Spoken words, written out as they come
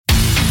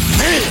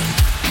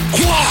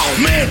Wow,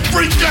 man,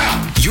 freaked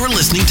out. You're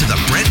listening to the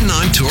Brenton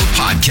on Tour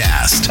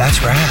podcast. That's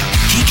right.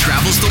 He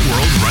travels the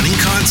world running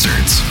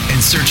concerts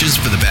and searches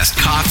for the best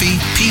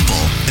coffee,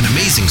 people, and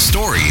amazing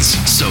stories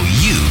so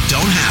you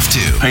don't have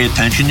to. Pay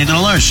attention, you're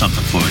going to learn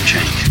something for a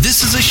change.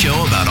 This is a show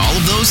about all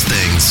of those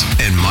things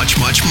and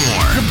much, much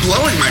more. You're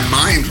blowing my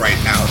mind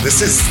right now.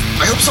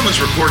 I hope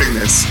someone's recording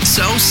this.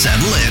 So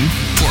settle in,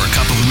 pour a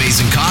cup of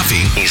amazing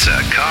coffee. He's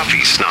a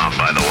coffee snob,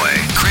 by the way.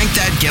 Crank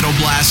that ghetto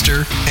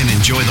blaster and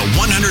enjoy the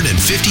 150,000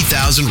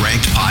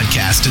 ranked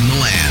podcast in the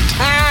land.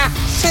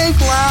 Fake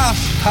laugh,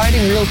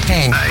 hiding real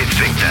pain. I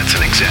think that's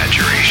an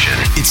exaggeration.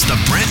 It's the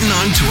Brenton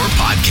on Tour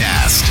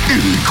podcast.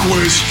 Any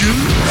question?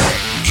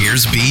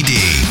 Here's BD.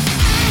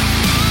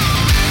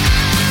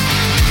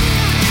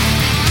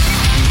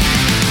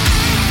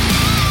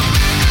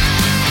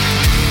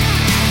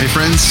 Hey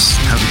friends,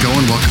 how's it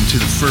going? Welcome to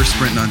the first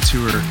Brenton on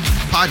Tour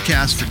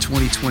podcast for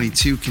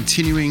 2022,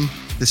 continuing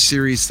the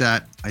series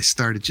that I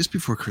started just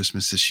before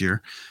Christmas this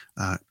year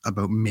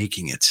about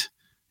making it.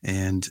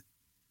 And,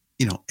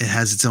 you know, it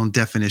has its own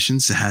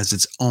definitions. It has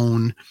its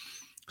own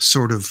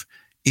sort of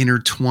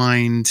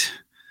intertwined,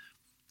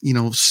 you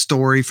know,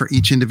 story for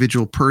each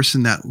individual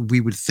person that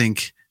we would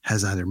think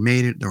has either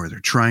made it or they're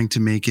trying to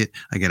make it.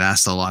 I get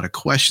asked a lot of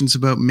questions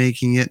about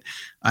making it.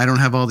 I don't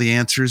have all the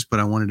answers, but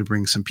I wanted to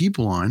bring some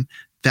people on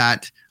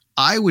that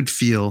I would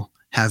feel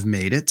have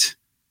made it.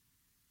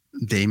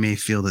 They may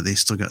feel that they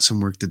still got some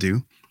work to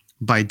do.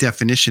 By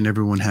definition,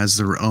 everyone has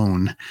their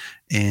own.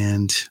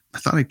 And I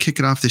thought I'd kick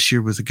it off this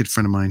year with a good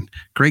friend of mine.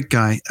 Great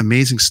guy,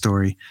 amazing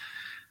story.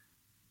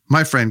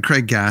 My friend,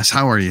 Craig Gass.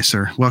 How are you,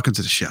 sir? Welcome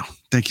to the show.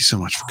 Thank you so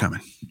much for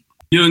coming.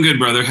 Doing good,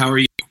 brother. How are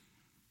you?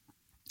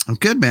 I'm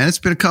good, man. It's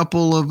been a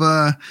couple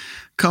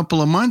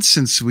of months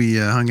since we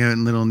hung out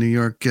in little New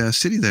York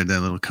City there, that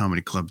little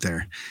comedy club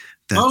there.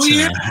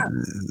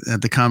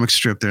 At the comic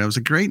strip there. That was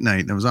a great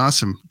night. That was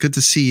awesome. Good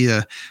to see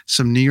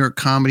some New York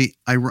comedy.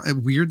 A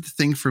weird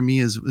thing for me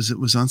is it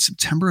was on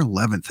September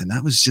 11th, and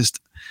that was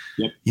just,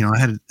 you know, I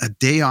had a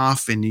day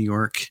off in New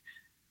York,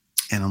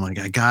 and I'm like,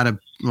 I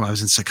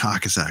was in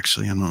Secaucus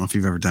actually. I don't know if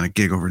you've ever done a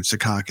gig over in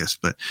Secaucus,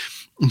 but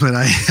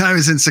I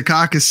was in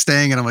Secaucus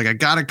staying, and I'm like, I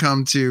gotta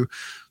come to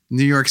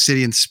New York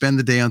City and spend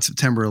the day on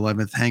September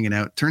 11th hanging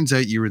out. Turns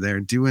out you were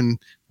there doing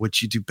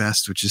what you do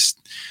best, which is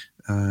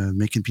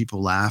making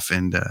people laugh,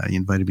 and you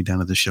invited me down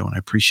to the show, and I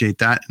appreciate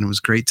that. And it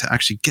was great to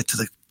actually get to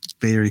the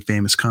very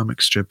famous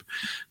comic strip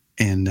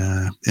and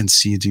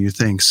see you do your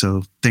thing.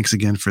 So thanks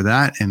again for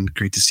that, and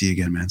great to see you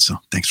again, man. So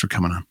thanks for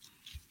coming on.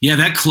 Yeah,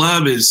 that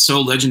club is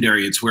so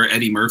legendary. It's where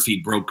Eddie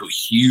Murphy broke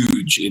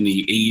huge in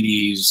the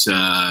 80s.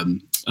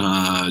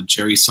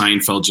 Jerry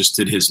Seinfeld just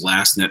did his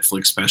last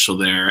Netflix special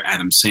there.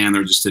 Adam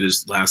Sandler just did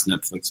his last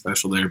Netflix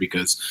special there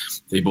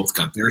because they both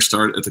got their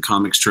start at the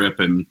comic strip.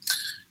 And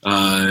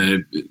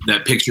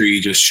that picture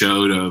you just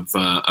showed of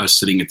us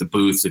sitting at the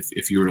booth,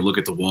 if you were to look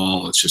at the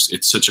wall,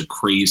 it's such a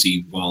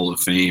crazy wall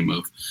of fame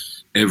of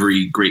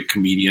every great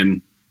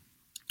comedian.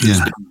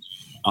 Yeah.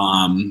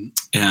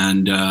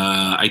 And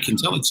I can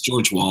tell it's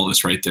George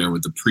Wallace right there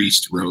with the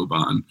priest robe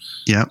on.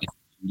 Yep.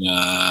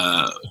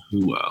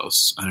 Who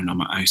else? I don't know.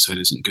 My eyesight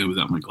isn't good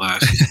without my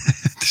glasses.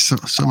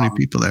 There's so many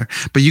people there,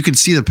 but you can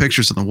see the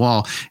pictures on the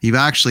wall. You've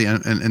actually,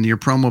 and your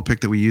promo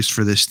pic that we used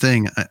for this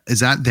thing, is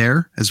that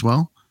there as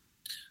well?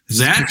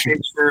 That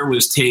picture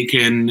was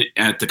taken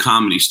at the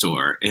Comedy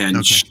Store, and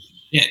okay.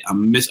 Shit,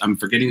 I'm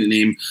forgetting the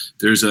name.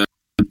 There's a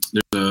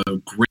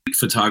great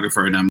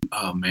photographer, and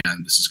oh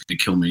man, this is going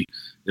to kill me.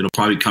 It'll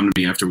probably come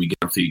to me after we get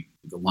off the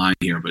line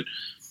here, but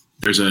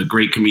there's a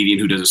great comedian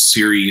who does a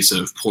series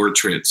of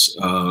portraits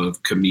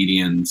of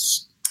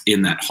comedians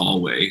in that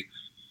hallway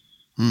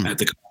at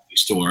the Comedy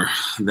Store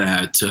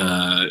that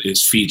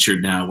is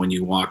featured now when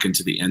you walk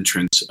into the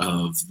entrance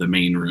of the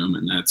main room,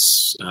 and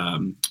that's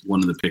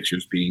one of the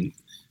pictures being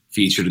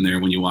featured in there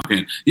when you walk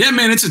in. Yeah,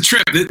 man, it's a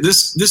trip.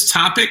 This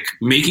topic,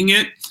 making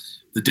it,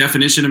 the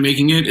definition of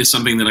making it, is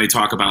something that I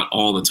talk about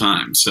all the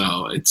time.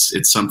 So it's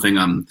something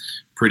I'm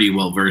pretty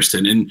well versed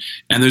in.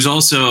 And there's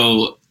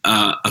also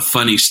a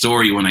funny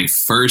story. When I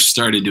first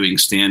started doing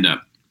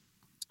stand-up,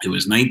 it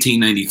was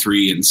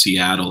 1993 in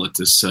Seattle at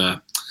this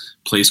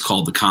place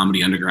called the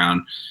Comedy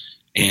Underground.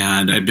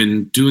 And I've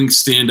been doing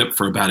stand-up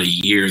for about a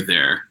year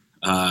there,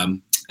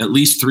 at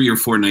least 3 or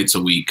 4 nights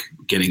a week,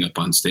 getting up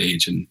on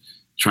stage and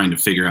trying to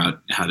figure out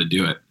how to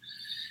do it.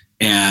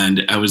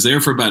 And I was there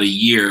for about a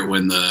year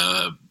when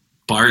the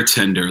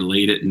bartender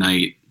late at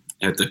night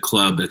at the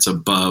club that's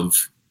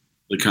above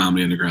the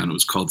Comedy Underground, it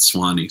was called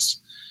Swanee's.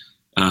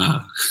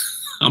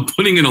 I'm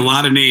putting in a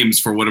lot of names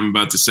for what I'm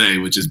about to say,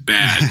 which is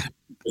bad.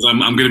 Because I'm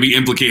going to be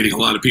implicating a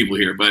lot of people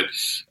here. But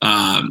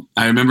I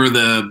remember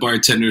the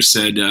bartender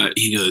said,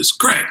 he goes,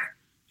 Craig,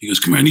 he goes,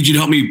 come here, I need you to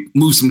help me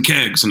move some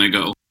kegs. And I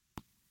go,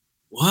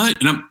 what?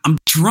 And I'm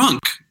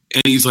drunk.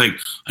 And he's like,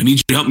 I need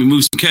you to help me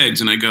move some kegs.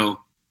 And I go,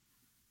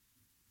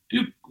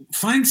 dude,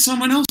 find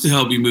someone else to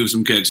help you move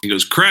some kegs. He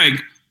goes,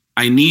 Craig,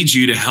 I need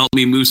you to help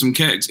me move some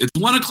kegs. It's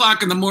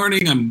 1:00 in the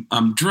morning.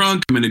 I'm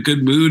drunk. I'm in a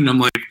good mood. And I'm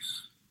like,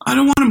 I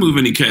don't want to move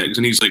any kegs.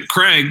 And he's like,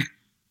 Craig,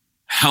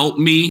 help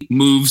me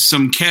move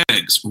some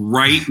kegs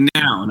right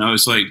now. And I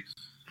was like,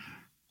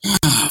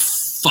 oh,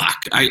 fuck.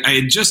 I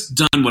had just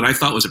done what I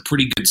thought was a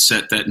pretty good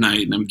set that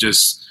night, and I'm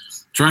just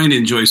trying to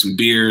enjoy some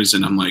beers,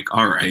 and I'm like,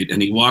 all right.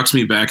 And he walks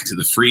me back into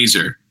the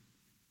freezer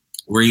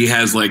where he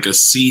has like a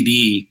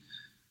CD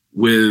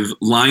with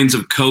lines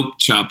of Coke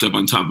chopped up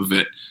on top of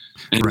it.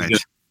 And right.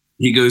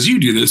 He goes, you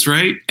do this,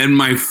 right? And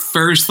my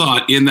first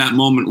thought in that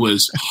moment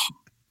was,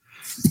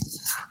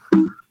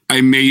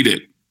 I made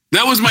it.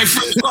 That was my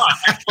first thought.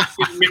 I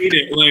fucking made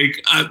it.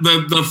 Like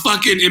the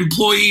fucking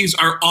employees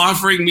are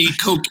offering me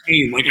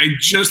cocaine. Like I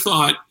just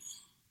thought,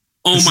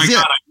 oh my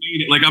God, I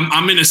made it. Like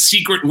I'm in a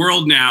secret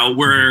world now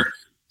where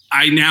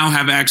I now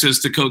have access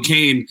to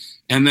cocaine.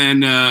 And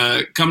then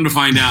come to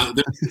find out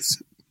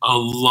there's a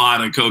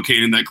lot of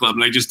cocaine in that club,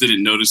 and I just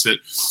didn't notice it.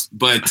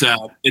 But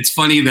it's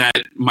funny that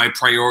my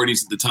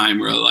priorities at the time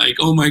were like,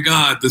 oh my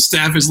God, the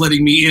staff is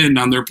letting me in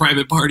on their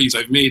private parties.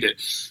 I've made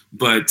it.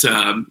 But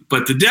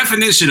the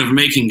definition of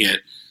making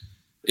it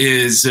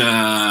is,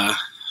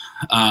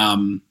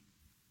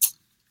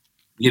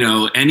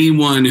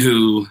 anyone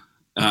who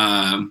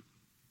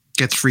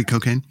gets free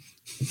cocaine,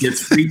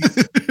 gets free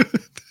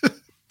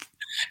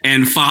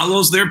and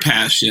follows their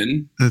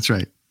passion. That's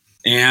right.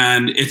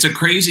 And it's a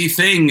crazy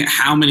thing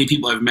how many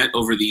people I've met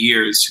over the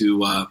years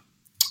who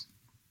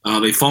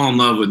they fall in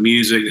love with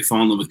music, they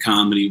fall in love with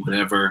comedy,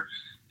 whatever,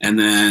 and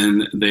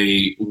then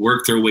they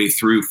work their way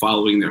through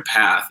following their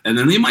path. And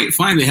then they might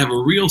find they have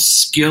a real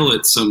skill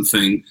at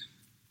something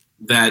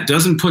that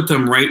doesn't put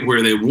them right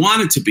where they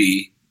want it to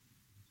be,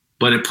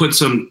 but it puts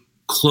them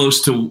close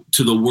to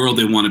the world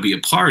they want to be a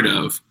part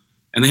of.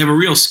 And they have a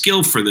real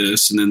skill for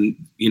this. And then,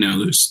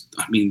 there's,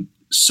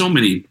 so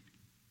many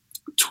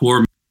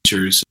tour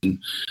managers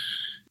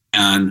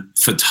and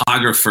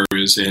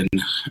photographers and,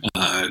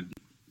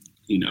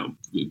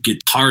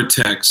 guitar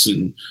techs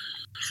and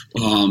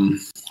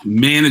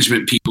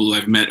management people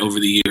I've met over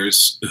the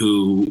years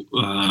who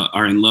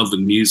are in love with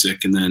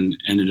music and then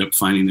ended up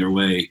finding their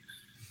way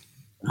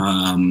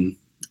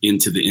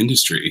into the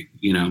industry.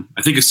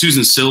 I think of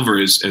Susan Silver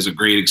as a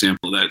great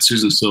example of that.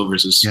 Susan Silver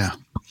is this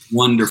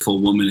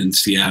wonderful woman in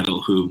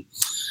Seattle who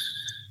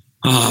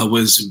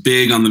was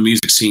big on the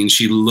music scene.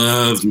 She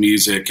loved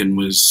music and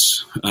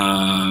was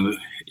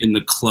in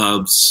the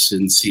clubs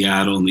in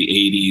Seattle in the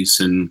 80s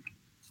and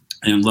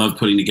loved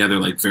putting together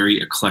like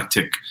very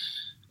eclectic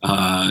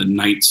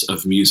nights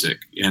of music.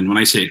 And when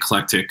I say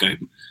eclectic,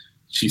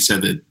 she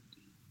said that,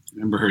 I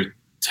remember her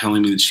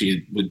telling me that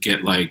she would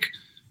get like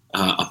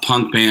a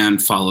punk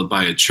band followed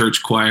by a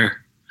church choir,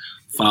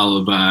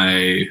 followed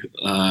by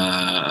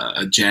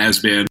a jazz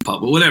band,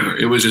 whatever.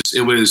 It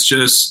was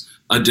just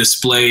a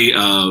display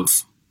of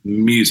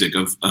music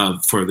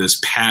for this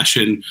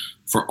passion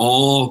for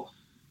all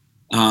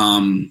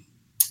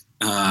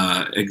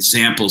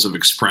examples of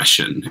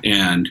expression.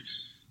 And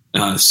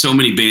so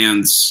many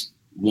bands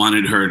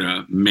wanted her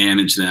to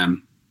manage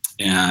them,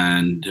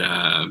 and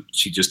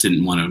she just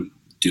didn't want to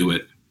do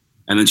it.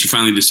 And then she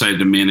finally decided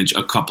to manage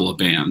a couple of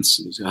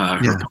bands.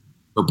 Her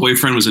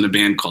boyfriend was in a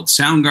band called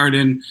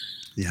Soundgarden.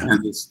 Yeah.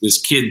 And this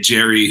kid,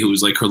 Jerry, who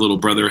was like her little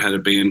brother, had a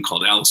band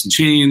called Alice in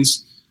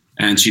Chains.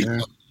 And she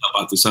talked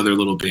about this other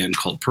little band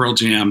called Pearl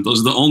Jam.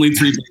 Those are the only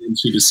three bands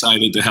she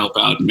decided to help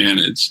out and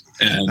manage.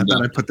 And I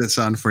thought I put this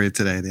on for you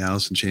today, the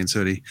Alice in Chains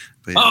hoodie.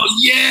 But, oh,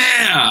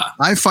 yeah!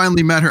 I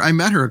finally met her. I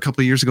met her a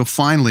couple of years ago,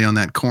 finally, on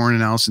that Korn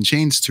and Alice in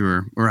Chains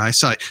tour, where I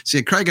saw it.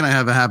 See, Craig and I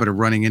have a habit of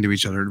running into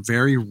each other at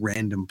very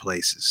random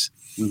places.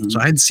 Mm-hmm. So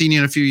I hadn't seen you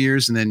in a few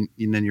years, and then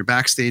you're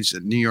backstage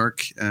at New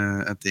York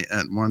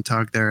at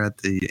Montauk there at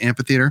the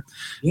amphitheater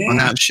on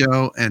that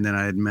show, and then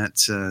I had met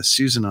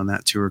Susan on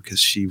that tour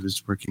because she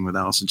was working with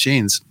Alice in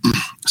Chains.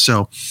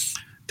 So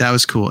that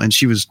was cool, and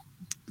she was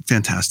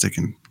fantastic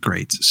and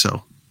great.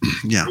 So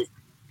yeah,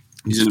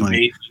 he's an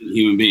amazing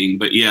human being.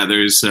 But yeah,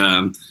 there's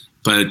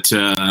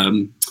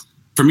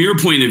from your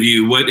point of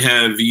view,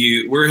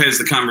 where has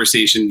the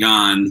conversation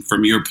gone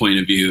from your point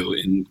of view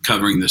in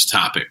covering this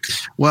topic?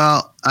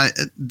 Well,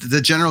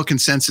 the general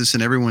consensus,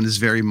 and everyone is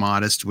very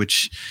modest,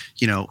 which,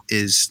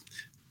 is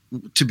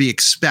to be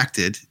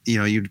expected.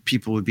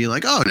 People would be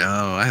like, oh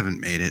no, I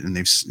haven't made it. And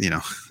they've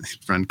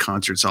run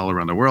concerts all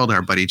around the world.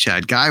 Our buddy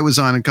Chad Guy was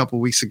on a couple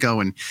of weeks ago,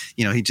 and,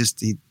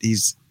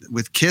 he's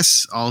with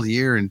Kiss all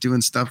year and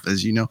doing stuff,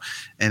 as you know,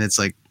 and it's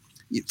like,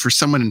 for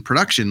someone in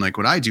production, like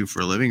what I do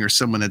for a living, or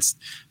someone that's,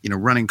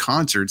 running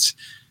concerts,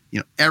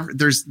 there's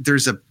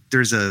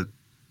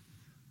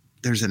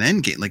an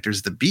end game. Like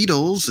there's the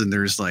Beatles, and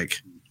there's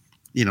like,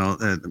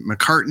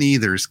 McCartney,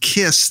 there's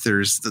Kiss,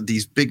 there's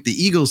the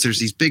Eagles, there's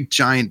these big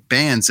giant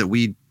bands that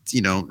we,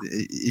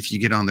 if you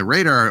get on the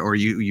radar or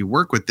you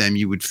work with them,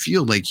 you would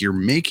feel like you're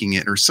making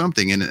it or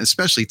something. And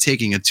especially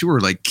taking a tour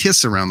like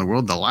Kiss around the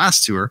world, the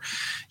last tour,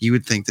 you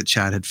would think that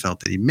Chad had felt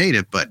that he made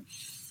it, but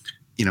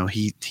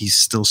he's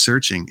still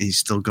searching. He's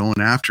still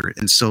going after it.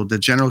 And so the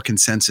general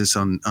consensus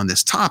on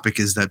this topic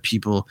is that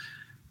people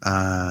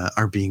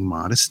are being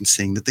modest and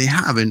saying that they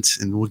haven't.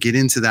 And we'll get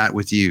into that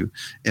with you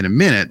in a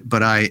minute.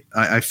 But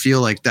I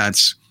feel like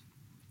that's,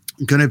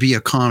 going to be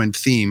a common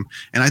theme.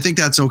 And I think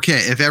that's okay.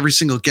 If every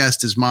single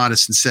guest is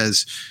modest and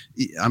says,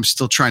 I'm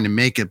still trying to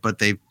make it, but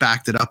they've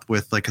backed it up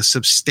with like a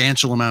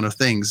substantial amount of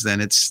things,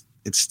 then it's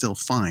still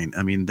fine.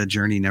 I mean, the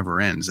journey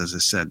never ends. As I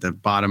said, the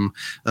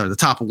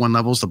top of one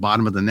level is the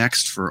bottom of the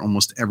next for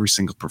almost every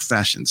single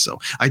profession. So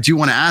I do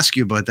want to ask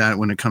you about that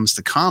when it comes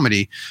to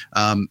comedy.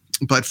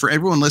 But for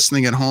everyone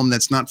listening at home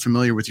that's not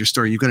familiar with your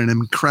story, you've got an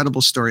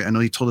incredible story. I know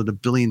you told it a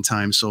billion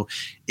times. So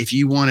if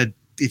you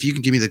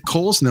can give me the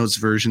Coles Notes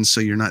version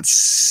so you're not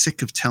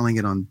sick of telling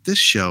it on this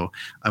show,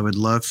 I would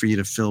love for you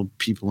to fill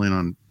people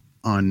in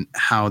on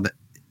how that,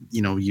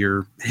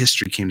 your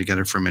history came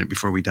together for a minute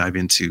before we dive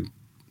into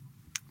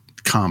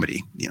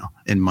comedy,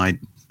 and my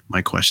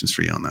questions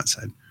for you on that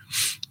side.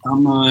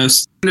 I'm a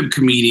stand-up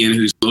comedian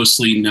who's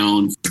mostly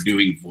known for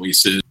doing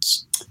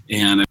voices,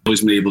 and I've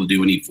always been able to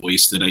do any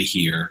voice that I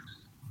hear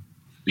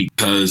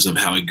because of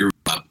how I grew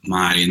up.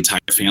 My entire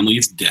family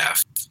is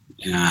deaf,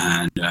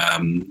 and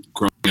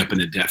growing up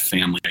in a deaf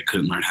family, I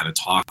couldn't learn how to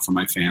talk for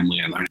my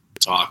family. I learned how to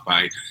talk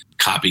by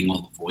copying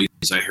all the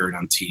voices I heard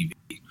on TV.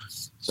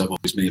 So I've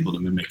always been able to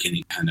mimic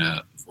any kind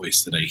of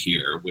voice that I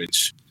hear,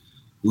 which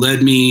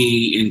led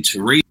me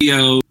into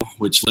radio,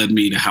 which led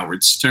me to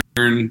Howard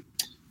Stern.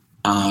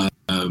 And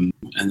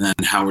then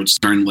Howard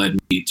Stern led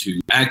me to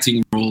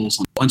acting roles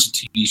on a bunch of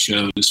TV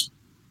shows.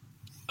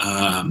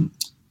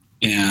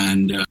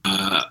 And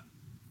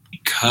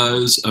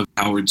because of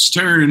Howard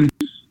Stern,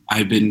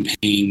 I've been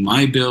paying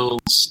my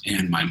bills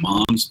and my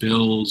mom's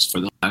bills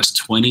for the last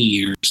 20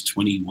 years,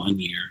 21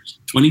 years,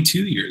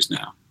 22 years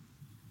now.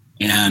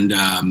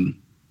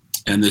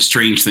 And the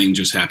strange thing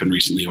just happened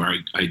recently where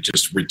I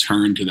just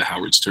returned to the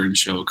Howard Stern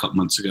show a couple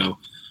months ago,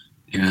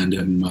 and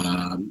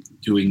I'm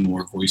doing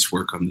more voice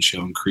work on the show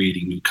and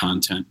creating new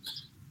content.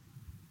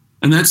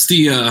 And that's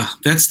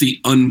the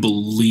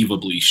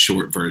unbelievably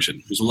short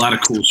version. There's a lot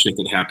of cool shit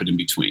that happened in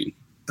between.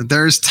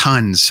 There's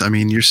tons. I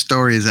mean, your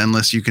story is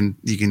endless. You can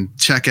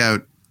check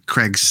out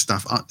Craig's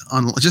stuff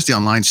on just the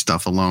online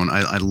stuff alone.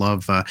 I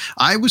love.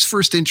 I was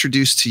first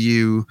introduced to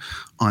you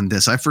on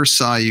this. I first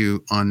saw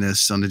you on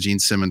the Gene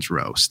Simmons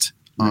roast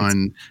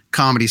on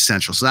Comedy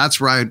Central. So that's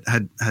where I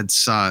had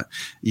saw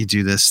you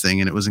do this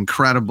thing, and it was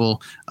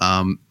incredible.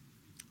 I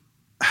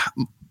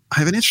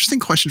have an interesting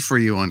question for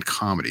you on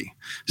comedy.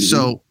 Mm-hmm.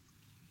 So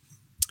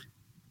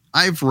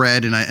I've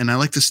read and I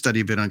like to study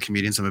a bit on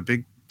comedians. I'm a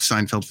big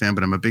Seinfeld fan,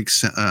 but I'm a big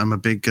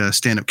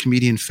stand-up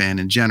comedian fan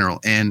in general.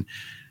 And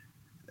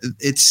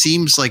it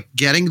seems like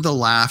getting the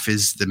laugh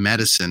is the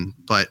medicine,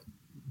 but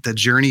the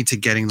journey to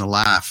getting the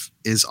laugh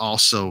is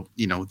also,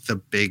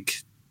 the big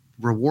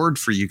reward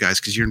for you guys,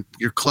 because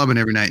you're clubbing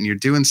every night and you're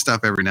doing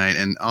stuff every night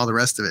and all the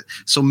rest of it.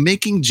 So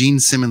making Gene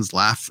Simmons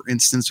laugh, for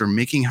instance, or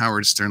making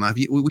Howard Stern laugh.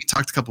 We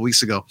talked a couple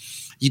weeks ago.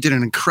 You did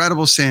an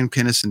incredible Sam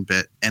Kinison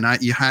bit, and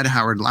you had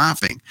Howard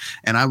laughing,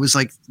 and I was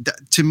like,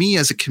 to me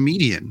as a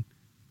comedian,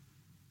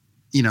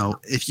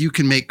 if you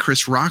can make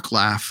Chris Rock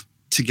laugh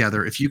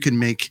together, if you can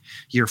make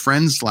your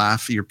friends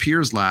laugh, your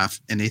peers laugh,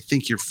 and they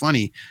think you're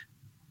funny,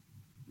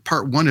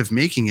 part one of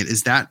making it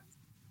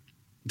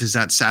does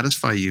that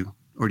satisfy you,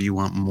 or do you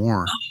want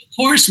more? Of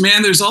course,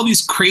 man. There's all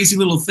these crazy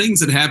little things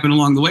that happen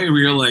along the way where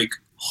you're like,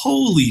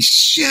 holy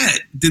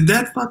shit, did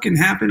that fucking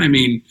happen? I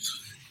mean,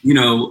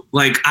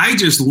 I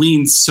just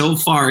leaned so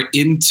far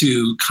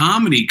into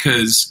comedy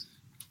because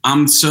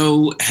I'm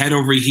so head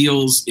over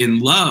heels in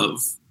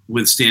love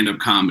with stand-up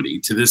comedy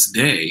to this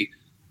day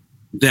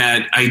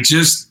that I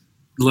just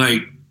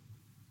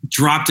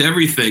dropped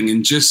everything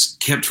and just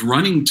kept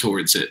running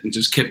towards it and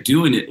just kept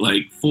doing it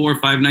 4 or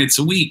 5 nights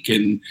a week.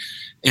 And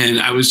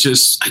I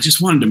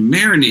just wanted to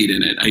marinate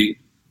in it.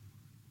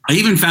 I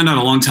even found out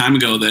a long time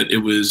ago that it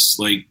was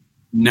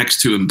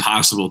next to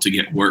impossible to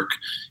get work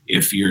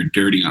if you're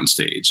dirty on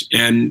stage.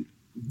 And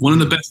one of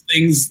the best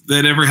things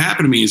that ever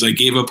happened to me is I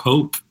gave up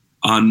hope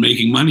on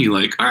making money.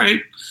 All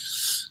right,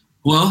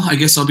 well, I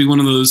guess I'll be one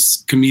of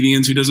those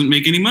comedians who doesn't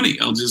make any money.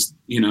 I'll just,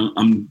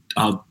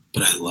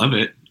 but I love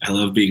it. I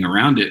love being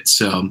around it.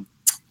 So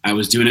I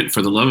was doing it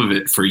for the love of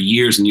it for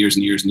years and years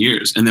and years and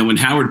years. And then when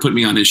Howard put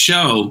me on his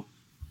show,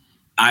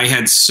 I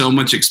had so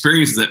much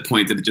experience at that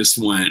point that it just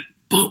went,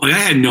 I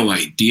had no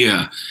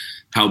idea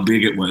how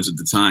big it was at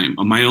the time.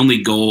 My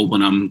only goal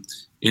when I'm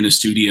in a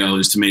studio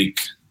is to make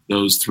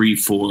those 3,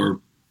 4,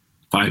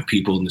 5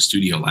 people in the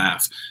studio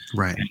laugh.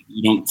 Right. And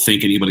you don't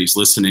think anybody's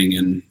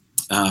listening,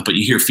 but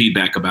you hear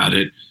feedback about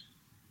it.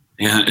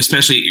 And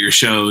especially at your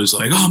shows,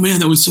 oh man,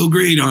 that was so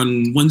great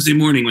on Wednesday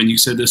morning when you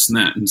said this and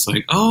that. And it's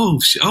oh,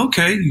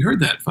 okay, you heard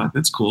that. Fuck,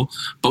 that's cool.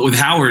 But with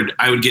Howard,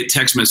 I would get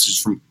text messages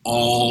from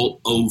all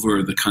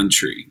over the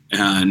country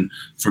and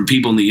from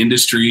people in the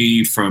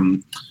industry,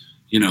 from,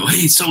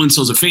 hey,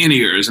 so-and-so's a fan of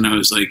yours. And I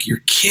was like,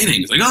 you're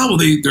kidding. It's oh,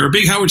 well, they're a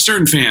big Howard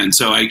Stern fan.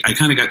 So I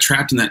kind of got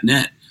trapped in that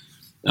net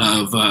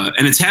of,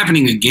 and it's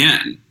happening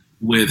again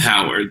with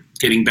Howard,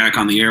 getting back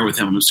on the air with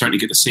him. I'm starting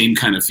to get the same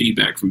kind of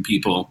feedback from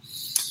people.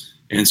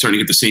 And starting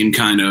to get the same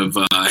kind of,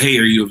 hey,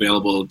 are you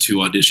available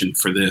to audition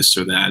for this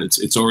or that?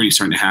 It's already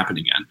starting to happen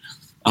again.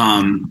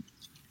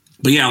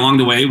 But yeah, along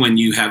the way, when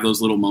you have those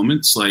little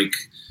moments,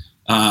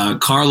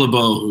 Carl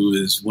LeBeau, who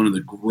is one of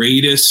the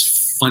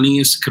greatest,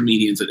 funniest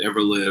comedians that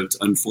ever lived,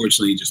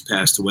 unfortunately just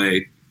passed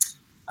away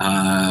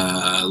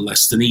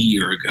less than a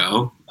year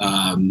ago.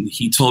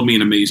 He told me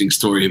an amazing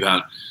story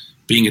about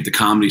being at the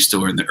Comedy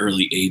Store in the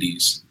early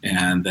 80s,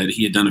 and that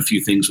he had done a few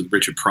things with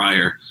Richard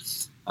Pryor.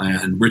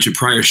 And Richard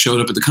Pryor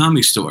showed up at the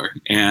Comedy Store,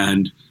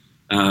 and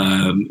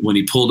when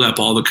he pulled up,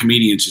 all the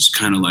comedians just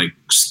kind of like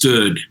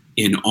stood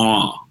in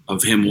awe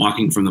of him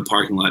walking from the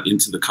parking lot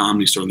into the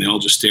Comedy Store, and they all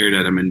just stared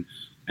at him, and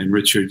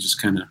Richard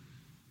just kind of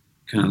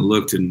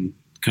looked and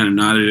kind of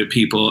nodded at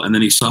people, and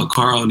then he saw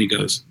Carl, and he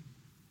goes,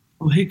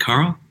 "Oh, hey,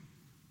 Carl,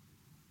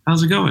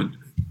 how's it going?"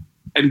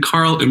 And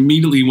Carl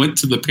immediately went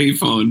to the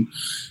payphone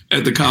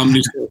at the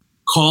Comedy Store,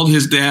 called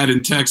his dad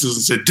in Texas,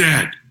 and said,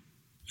 "Dad,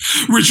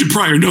 Richard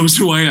Pryor knows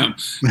who I am."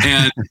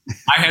 And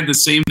I had the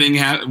same thing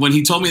happen. When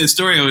he told me the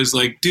story, I was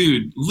like,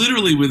 dude,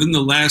 literally within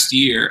the last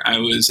year, I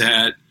was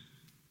at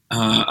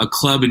a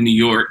club in New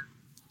York.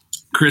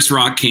 Chris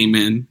Rock came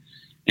in,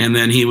 and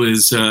then he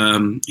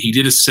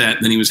did a set,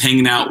 and then he was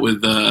hanging out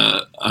with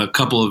a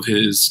couple of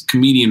his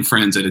comedian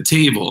friends at a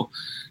table.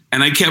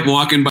 And I kept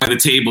walking by the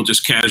table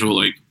just casual,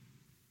 like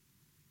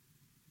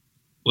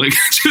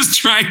just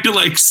trying to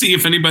like see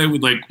if anybody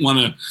would like want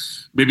to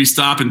maybe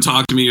stop and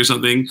talk to me or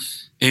something.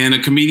 And a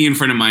comedian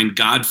friend of mine,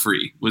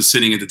 Godfrey, was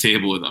sitting at the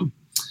table with him.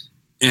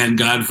 And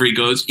Godfrey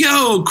goes,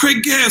 "Yo,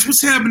 Craig Gass,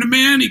 what's happening,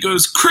 man?" He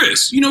goes,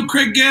 "Chris, you know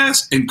Craig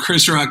Gass?" And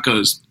Chris Rock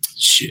goes,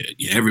 "Shit,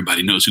 yeah,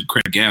 everybody knows who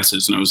Craig Gass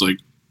is." And I was like,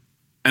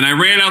 and I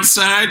ran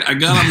outside. I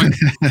got on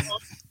my phone,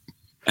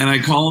 and I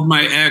called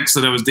my ex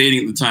that I was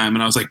dating at the time.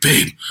 And I was like,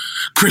 "Babe,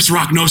 Chris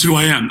Rock knows who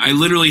I am." I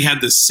literally had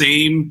the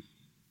same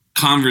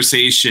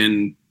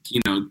conversation,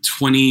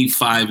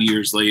 25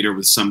 years later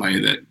with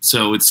somebody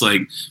so it's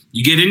like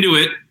you get into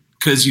it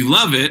because you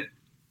love it.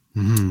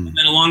 Mm-hmm. And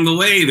then along the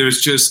way,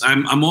 there's just,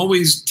 I'm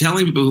always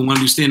telling people who want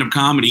to do stand-up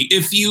comedy,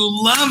 if you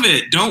love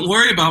it, don't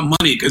worry about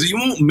money, because you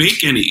won't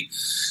make any.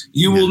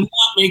 You will not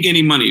make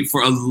any money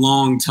for a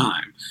long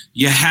time.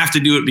 You have to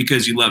do it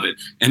because you love it.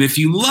 And if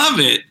you love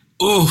it,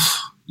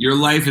 your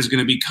life is going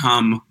to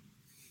become,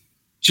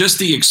 just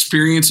the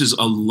experiences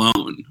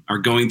alone are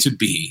going to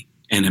be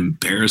an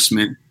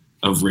embarrassment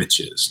of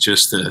riches.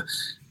 Just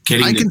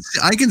I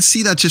can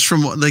see that just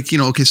from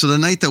okay. So the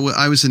night that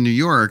I was in New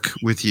York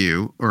with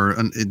you, or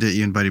that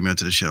you invited me out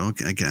to the show,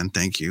 again,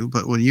 thank you.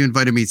 But when you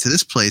invited me to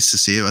this place to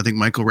see it, I think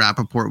Michael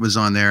Rappaport was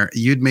on there.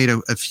 You'd made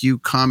a few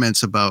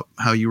comments about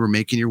how you were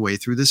making your way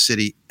through the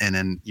city, and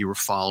then you were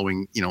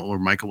following, or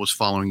Michael was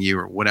following you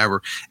or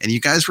whatever. And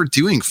you guys were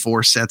doing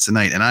 4 sets a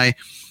night. And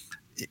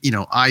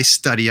I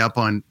study up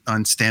on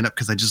stand-up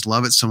because I just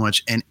love it so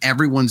much, and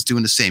everyone's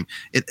doing the same.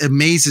 It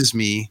amazes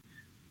me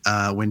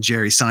when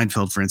Jerry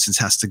Seinfeld, for instance,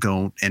 has to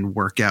go and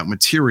work out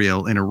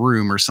material in a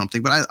room or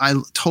something. But I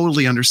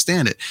totally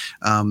understand it.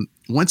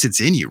 Once it's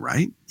in you,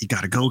 right? You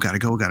got to go,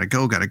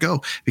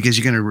 because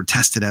you're going to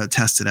test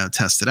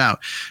it out.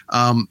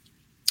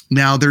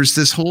 Now there's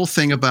this whole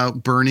thing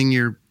about burning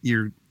your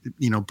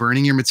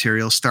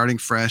material, starting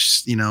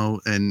fresh,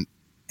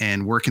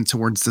 and working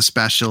towards the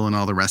special and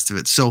all the rest of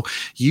it. So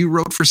you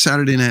wrote for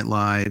Saturday Night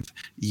Live,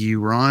 you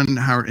were on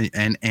Howard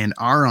and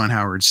are on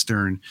Howard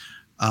Stern.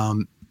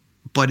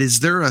 But is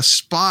there a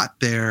spot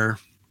there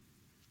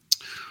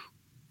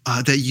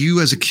that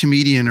you as a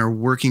comedian are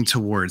working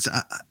towards?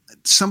 I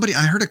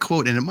heard a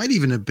quote, and it might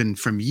even have been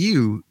from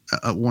you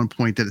at one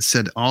point, that it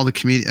said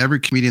every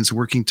comedian's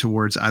working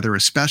towards either a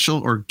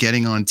special or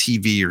getting on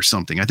TV or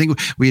something. I think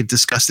we had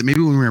discussed it maybe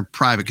when we were in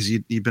private, because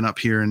you'd been up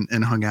here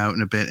and hung out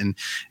in a bit. And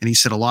he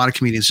said a lot of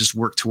comedians just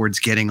work towards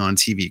getting on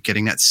TV,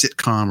 getting that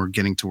sitcom or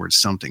getting towards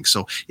something.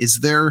 So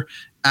is there,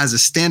 as a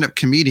stand-up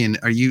comedian,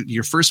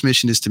 your first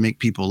mission is to make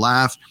people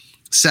laugh?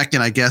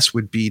 Second, I guess,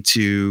 would be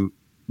to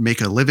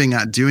make a living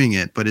at doing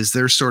it. But is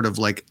there sort of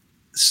like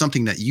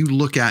something that you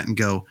look at and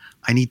go,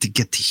 I need to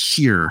get to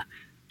here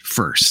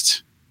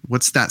first?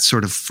 What's that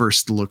sort of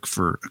first look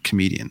for a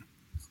comedian?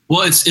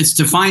 Well, it's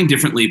defined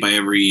differently by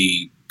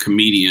every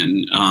comedian.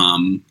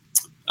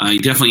 You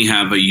definitely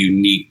have a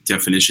unique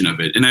definition of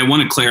it. And I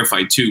want to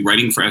clarify, too,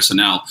 writing for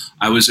SNL,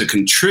 I was a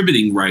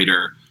contributing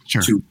writer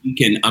to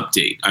Weekend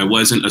Update. I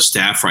wasn't a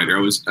staff writer.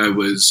 I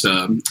was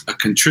a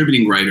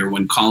contributing writer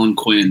when Colin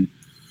Quinn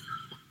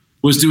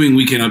was doing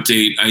Weekend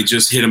Update. I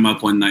just hit him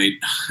up one night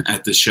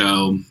at the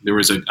show. There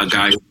was a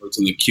guy who works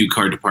in the cue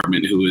card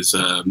department who was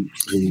a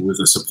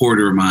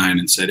supporter of mine,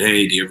 and said,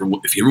 "Hey, if you ever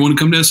want to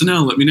come to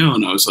SNL, let me know."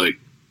 And I was like,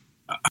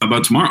 "How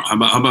about tomorrow?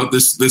 How about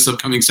this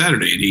upcoming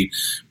Saturday?" And he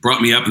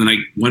brought me up, and then I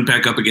went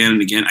back up again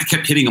and again. I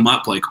kept hitting him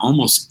up like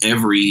almost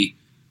every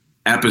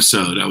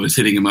episode. I was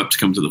hitting him up to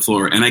come to the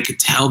floor, and I could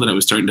tell that I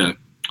was starting to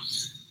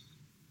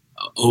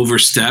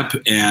overstep.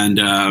 And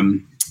I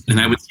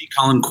would see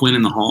Colin Quinn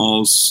in the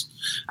halls.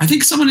 I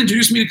think someone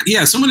introduced me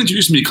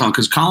to Colin,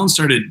 because Colin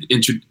started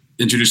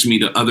introducing me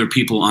to other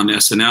people on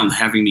SNL and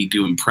having me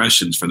do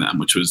impressions for them,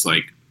 which is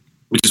why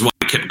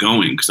I kept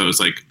going, because I was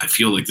like, I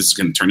feel like this is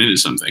going to turn into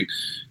something.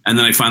 And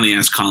then I finally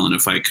asked Colin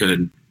if I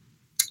could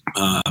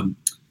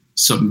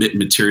submit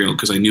material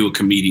because I knew a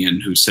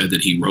comedian who said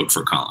that he wrote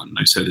for Colin. And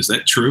I said, "Is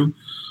that true?"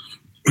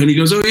 And he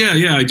goes, "Oh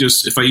yeah.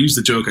 If I use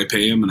the joke, I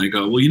pay him." And I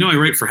go, "Well, I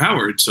write for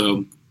Howard,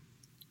 so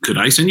could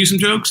I send you some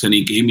jokes?" And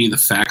he gave me the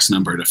fax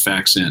number to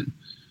fax in.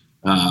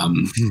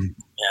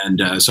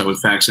 And so I would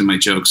fax in my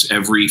jokes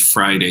every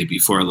Friday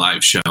before a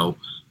live show.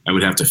 I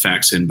would have to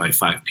fax in by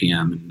 5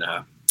 p.m.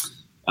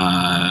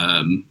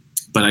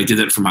 But I did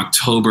that from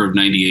October of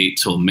 98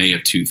 till May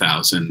of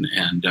 2000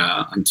 and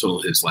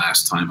until his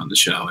last time on the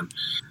show.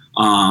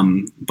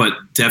 But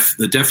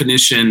the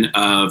definition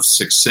of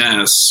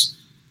success,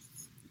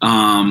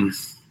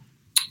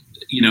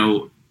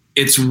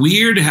 it's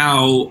weird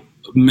how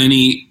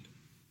many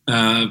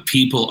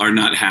people are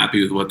not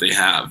happy with what they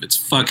have. It's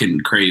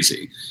fucking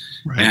crazy.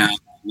 Right. And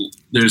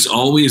there's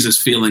always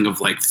this feeling of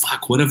like,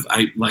 fuck, what have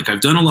I've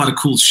done a lot of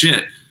cool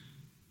shit.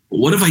 But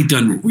what have I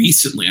done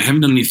recently? I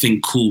haven't done anything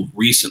cool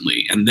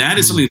recently. And that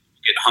is something that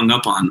I get hung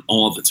up on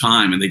all the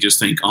time. And they just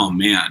think, oh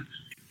man,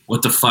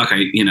 what the fuck?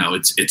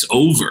 It's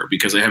over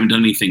because I haven't done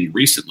anything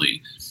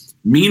recently.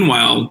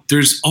 Meanwhile,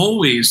 there's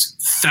always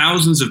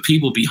thousands of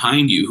people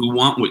behind you who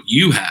want what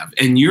you have.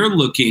 And you're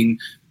looking,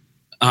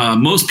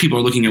 most people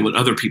are looking at what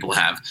other people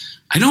have.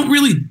 I don't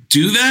really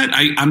do that.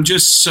 I'm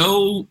just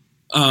so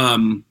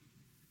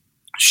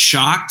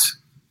shocked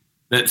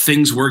that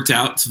things worked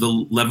out to the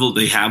level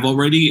they have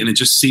already. And it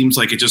just seems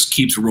like it just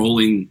keeps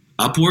rolling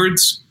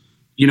upwards,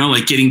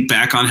 like getting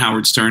back on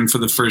Howard Stern for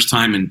the first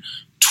time in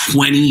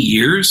 20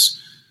 years.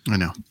 I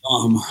know.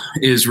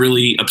 Is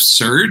really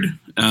absurd.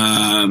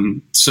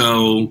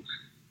 So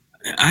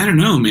I don't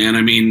know, man.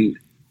 I mean,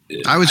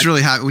 I was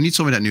really happy when you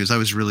told me that news. I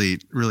was really,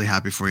 really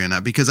happy for you on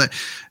that because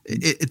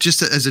it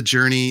just as a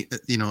journey,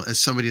 as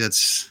somebody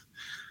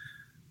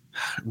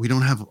we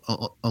don't have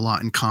a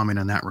lot in common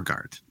in that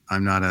regard. I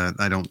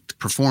don't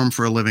perform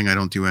for a living. I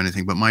don't do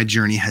anything, but my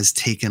journey has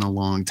taken a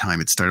long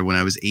time. It started when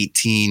I was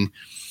 18.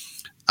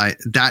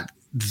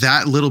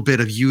 That little bit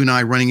of you and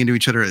I running into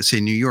each other at, say,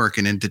 New York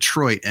and in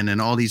Detroit and in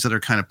all these other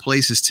kind of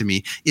places to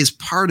me is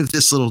part of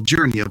this little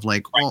journey of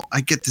like, well,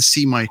 I get to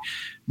see my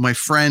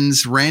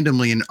friends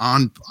randomly in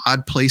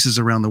odd places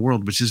around the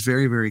world, which is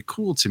very, very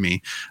cool to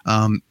me.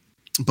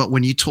 But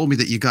when you told me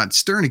that you got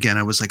Stern again,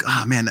 I was like,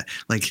 oh man,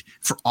 like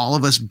for all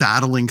of us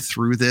battling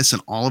through this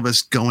and all of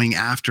us going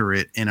after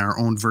it in our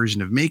own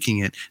version of making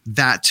it,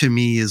 that to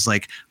me is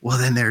like, well,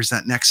 then there's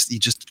that next, you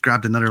just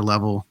grabbed another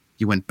level.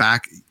 You went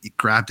back, you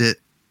grabbed it.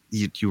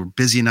 You were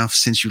busy enough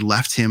since you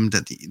left him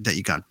that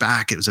you got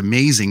back. It was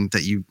amazing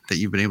that you've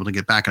been able to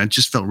get back. And I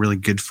just felt really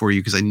good for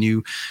you because I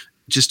knew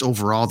just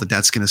overall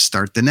that's going to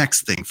start the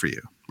next thing for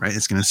you, right?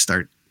 It's going to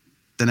start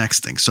the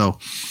next thing. So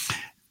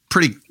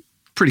pretty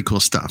cool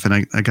stuff. And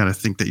I got to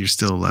think that you're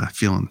still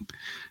feeling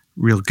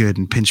real good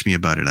and pinch me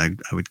about it. I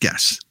would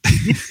guess.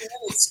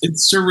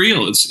 It's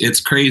surreal. It's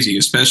crazy,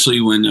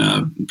 especially when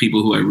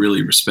people who I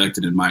really respect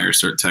and admire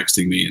start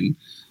texting me and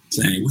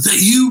saying, "Was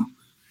that you?"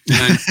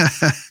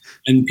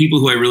 And people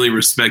who I really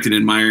respect and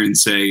admire and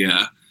say,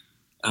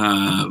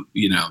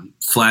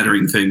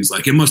 flattering things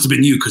like, "It must have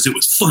been you because it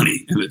was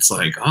funny." And it's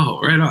like, oh,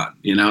 right on,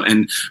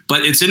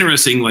 but it's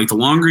interesting. Like the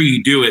longer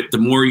you do it, the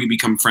more you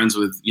become friends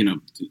with,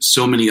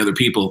 so many other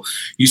people.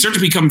 You start to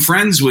become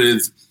friends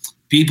with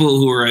people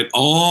who are at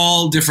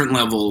all different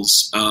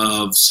levels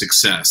of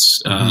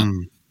success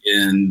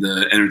in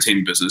the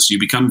entertainment business. You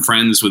become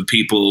friends with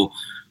people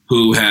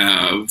who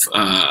have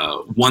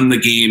won the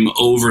game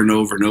over and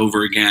over and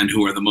over again,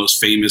 who are the most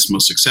famous,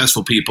 most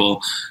successful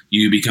people.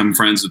 You become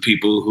friends with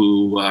people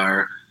who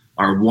are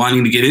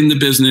wanting to get in the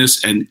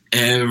business and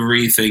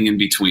everything in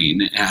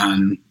between.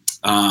 And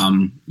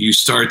you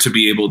start to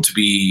be able to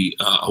be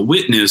a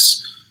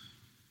witness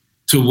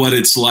to what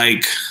it's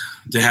like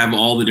to have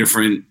all the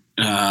different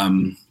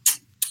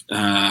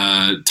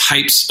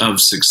types of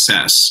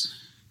success.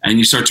 And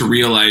you start to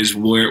realize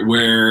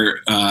where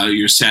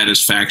your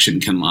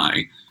satisfaction can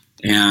lie.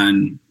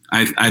 And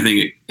I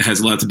think it has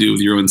a lot to do with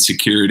your own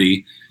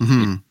security,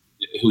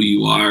 who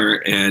you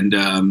are.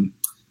 And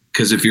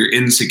because if you're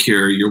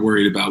insecure, you're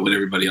worried about what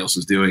everybody else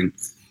is doing.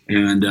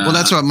 And well,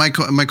 that's what my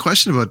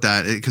question about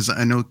that, because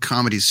I know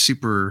comedy is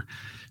super,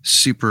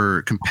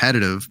 super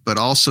competitive, but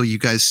also you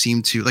guys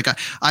seem to like,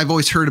 I've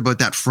always heard about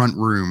that front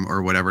room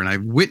or whatever. And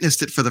I've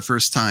witnessed it for the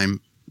first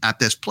time at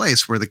this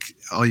place where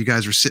all you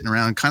guys are sitting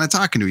around kind of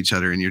talking to each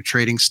other and you're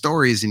trading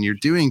stories and you're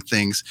doing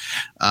things.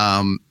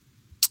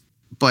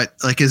 But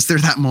like, is there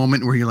that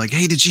moment where you're like,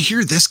 hey, did you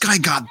hear this guy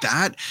got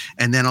that?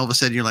 And then all of a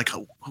sudden you're like,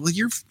 oh, well,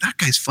 that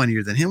guy's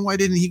funnier than him. Why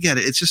didn't he get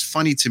it? It's just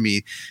funny to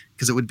me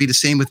because it would be the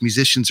same with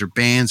musicians or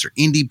bands or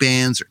indie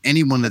bands or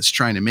anyone that's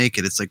trying to make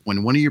it. It's like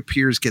when one of your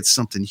peers gets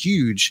something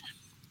huge,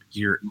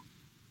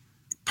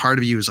 part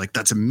of you is like,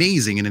 that's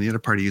amazing. And then the other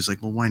part of you is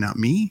like, well, why not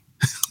me?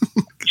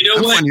 You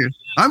know what?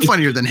 I'm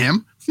funnier than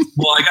him.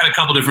 Well, I got a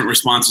couple different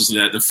responses to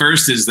that. The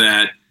first is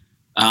that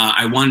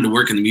I wanted to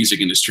work in the music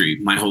industry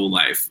my whole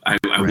life. I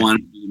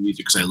wanted to do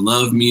music because I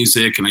love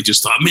music. And I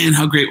just thought, man,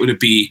 how great would it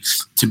be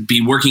to be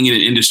working in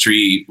an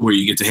industry where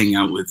you get to hang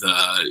out with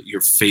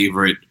your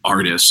favorite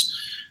artists.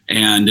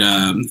 And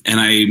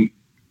I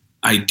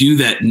I do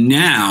that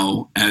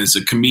now as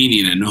a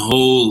comedian, and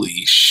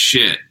holy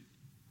shit,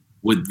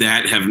 would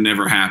that have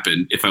never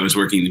happened if I was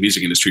working in the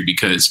music industry?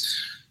 Because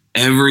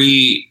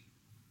every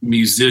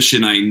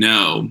musician I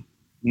know,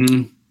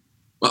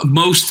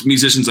 most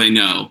musicians I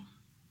know,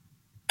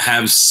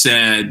 have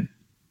said,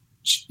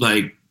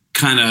 like,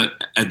 kind of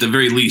at the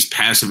very least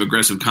passive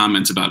aggressive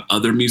comments about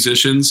other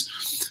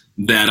musicians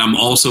that I'm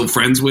also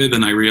friends with.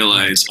 And I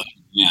realize,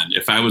 man,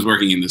 if I was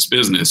working in this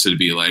business, it'd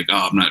be like,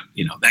 oh, I'm not,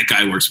 that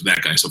guy works with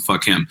that guy, so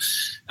fuck him.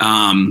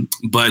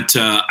 But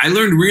I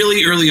learned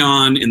really early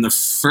on in the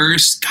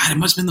first, it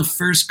must have been the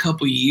first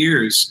couple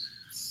years.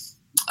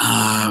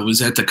 I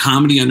was at the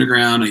Comedy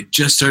Underground. I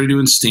just started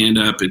doing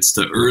stand-up. It's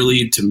the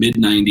early to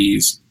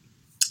mid-90s.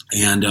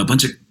 And a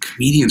bunch of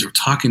comedians were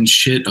talking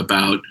shit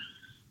about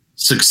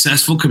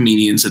successful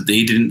comedians that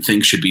they didn't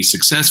think should be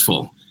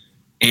successful.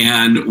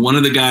 And one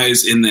of the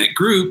guys in that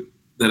group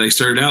that I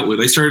started out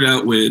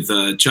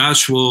with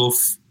Josh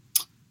Wolf,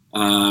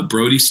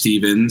 Brody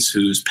Stevens,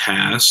 who's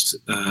passed,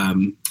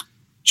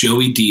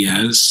 Joey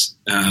Diaz.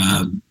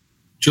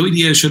 Joey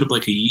Diaz showed up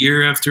like a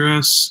year after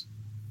us,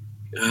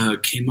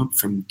 came up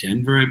from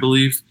Denver, I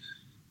believe,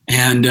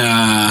 and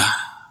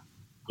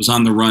was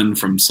on the run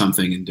from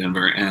something in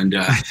Denver. And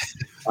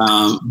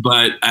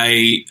but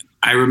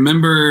I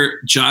remember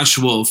Josh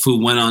Wolf,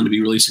 who went on to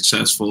be really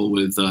successful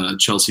with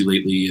Chelsea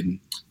lately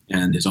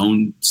and his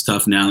own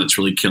stuff now that's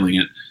really killing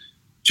it.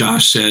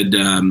 Josh said,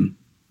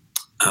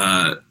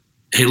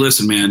 hey,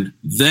 listen, man,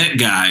 that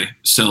guy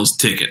sells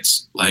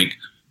tickets. Like,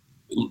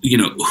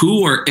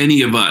 who are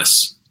any of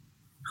us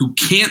who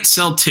can't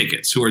sell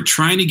tickets, who are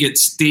trying to get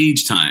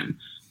stage time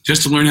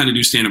just to learn how to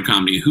do stand-up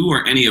comedy? Who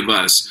are any of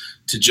us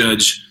to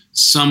judge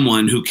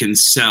someone who can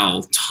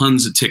sell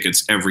tons of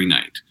tickets every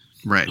night?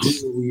 Right.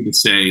 Who are we to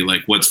say,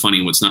 like, what's funny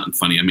and what's not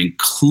funny? I mean,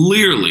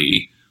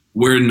 clearly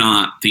we're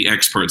not the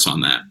experts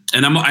on that.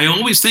 And I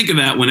always think of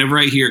that whenever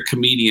I hear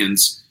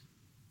comedians,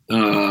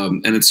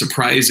 and it's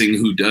surprising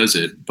who does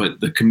it, but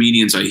the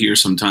comedians I hear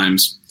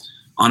sometimes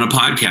on a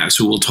podcast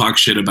who will talk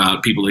shit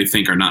about people they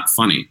think are not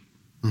funny,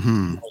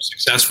 or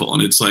successful.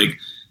 And it's like,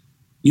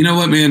 you know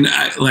what, man?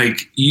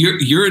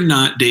 You're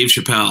not Dave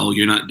Chappelle.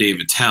 You're not Dave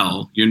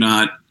Attell. You're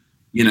not,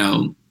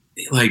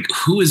 like,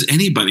 who is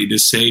anybody to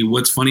say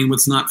what's funny and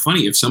what's not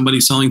funny? If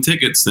somebody's selling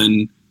tickets,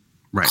 then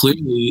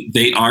clearly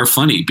they are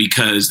funny,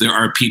 because there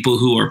are people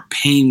who are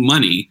paying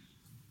money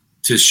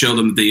to show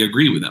them that they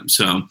agree with them.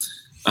 So,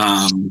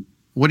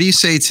 what do you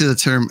say to the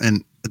term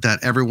and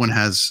that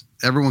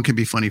everyone can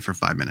be funny for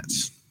 5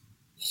 minutes?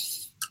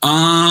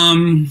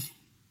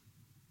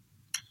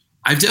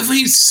 I've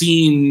definitely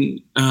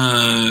seen,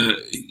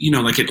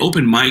 like at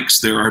open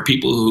mics, there are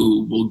people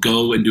who will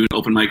go and do an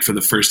open mic for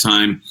the first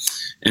time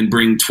and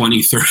bring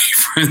 20, 30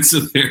 friends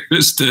of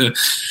theirs to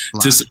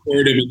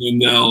support him. And then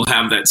they'll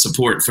have that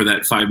support for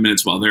that 5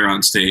 minutes while they're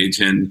on stage.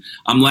 And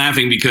I'm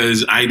laughing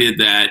because I did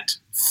that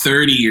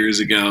 30 years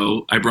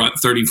ago. I brought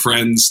 30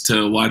 friends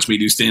to watch me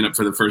do stand-up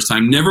for the first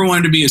time. Never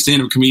wanted to be a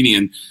stand-up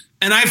comedian.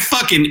 And I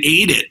fucking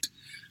ate it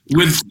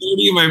with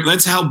 30 of my,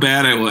 that's how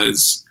bad I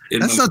was.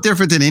 That's no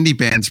different than indie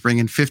bands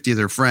bringing 50 of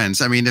their friends.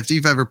 I mean, if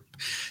you've ever,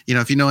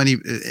 if you know any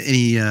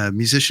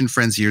musician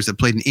friends of yours that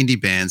played in indie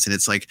bands, and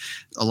it's like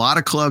a lot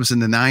of clubs in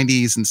the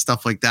 90s and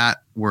stuff like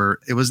that, where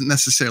it wasn't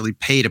necessarily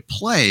pay to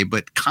play,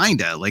 but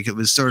kinda like it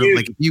was sort of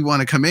like, if you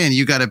want to come in,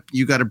 you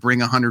gotta bring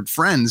 100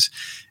 friends,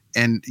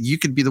 and you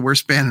could be the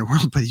worst band in the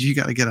world, but you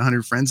got to get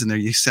 100 friends in there.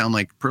 You sound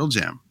like Pearl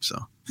Jam. So.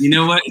 You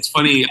know what? It's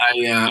funny.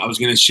 I was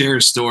going to share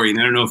a story, and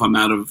I don't know if I'm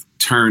out of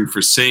turn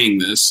for saying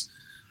this,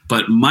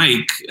 but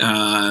Mike,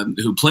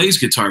 who plays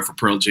guitar for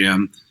Pearl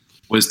Jam,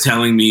 was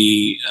telling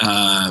me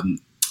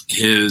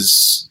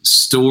his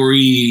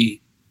story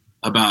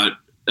about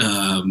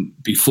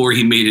before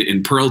he made it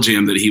in Pearl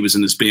Jam, that he was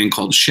in this band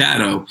called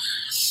Shadow,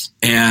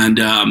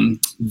 and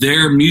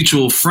their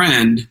mutual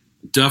friend,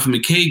 Duff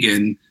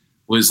McKagan,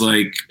 was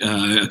like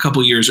a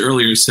couple years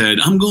earlier said,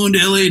 I'm going to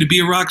LA to be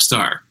a rock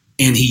star.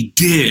 And he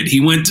did. He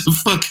went to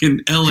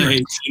fucking LA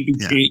and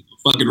became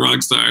a fucking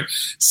rock star.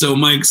 So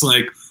Mike's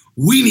like,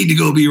 we need to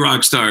go be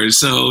rock stars.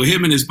 So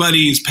him and his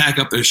buddies pack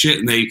up their shit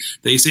and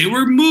they say,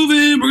 we're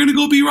moving. We're going to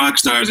go be rock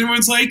stars.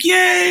 Everyone's like,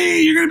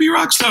 yay, you're going to be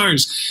rock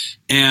stars.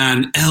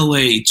 And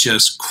LA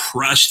just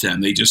crushed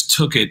them. They just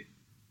took it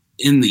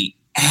in the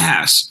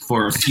ass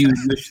for a few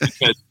years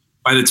because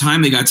by the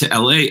time they got to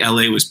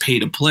LA was pay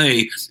to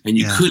play, and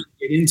you couldn't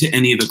get into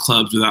any of the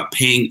clubs without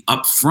paying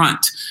up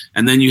front.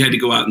 And then you had to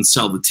go out and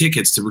sell the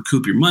tickets to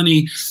recoup your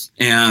money.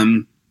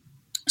 And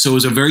so it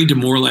was a very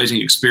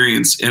demoralizing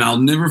experience. And I'll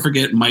never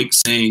forget Mike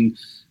saying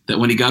that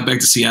when he got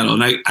back to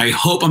Seattle, and I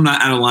hope I'm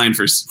not out of line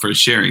for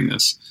sharing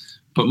this,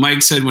 but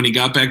Mike said when he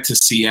got back to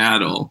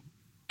Seattle,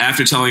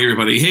 after telling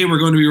everybody, hey, we're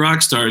going to be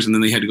rock stars, and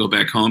then they had to go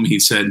back home, he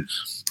said,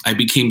 I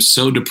became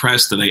so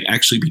depressed that I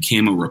actually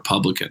became a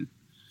Republican.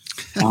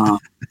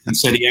 He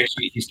said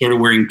he started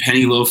wearing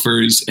penny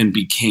loafers and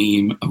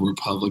became a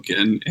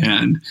Republican,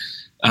 and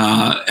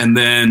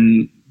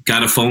then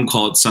got a phone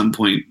call at some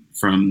point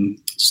from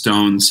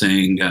Stone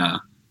saying,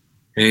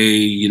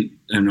 hey, I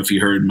don't know if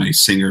you heard, my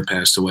singer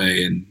passed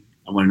away, and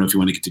I want to know if you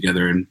want to get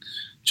together and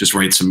just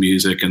write some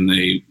music. And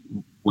they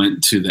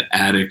went to the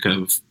attic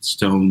of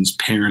Stone's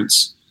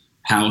parents'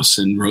 house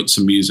and wrote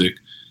some music.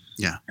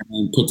 Yeah.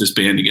 And put this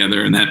band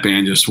together, and that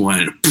band just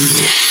went,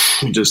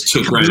 just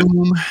took right up.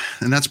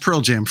 And that's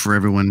Pearl Jam for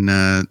everyone.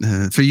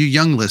 For you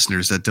young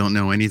listeners that don't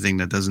know anything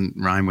that doesn't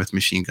rhyme with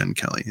Machine Gun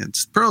Kelly,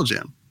 it's Pearl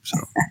Jam. So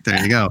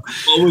there you go.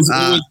 Well, it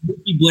was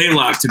Ricky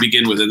Blaylock to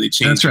begin with, and they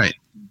changed. That's right.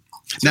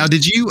 Now,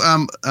 did you,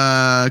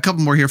 a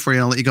couple more here for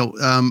you, I'll let you go.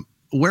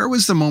 Where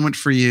was the moment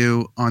for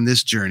you on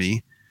this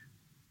journey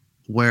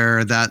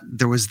where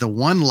there was the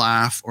one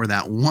laugh or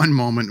that one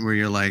moment where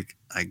you're like,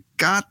 I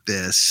got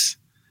this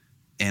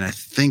and I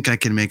think I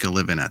can make a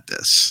living at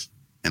this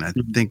and I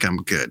think I'm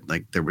good.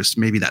 Like there was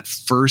maybe that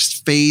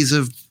first phase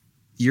of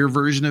your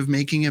version of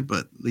making it,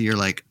 but you're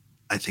like,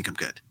 I think I'm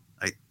good.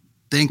 I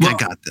think I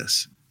got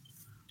this.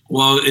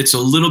 Well, it's a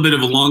little bit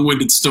of a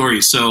long-winded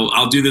story, so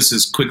I'll do this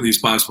as quickly as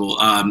possible.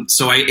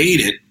 So I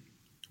ate it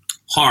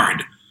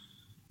hard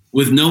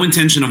with no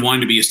intention of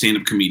wanting to be a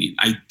stand-up comedian.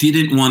 I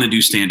didn't want to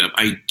do stand-up.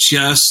 I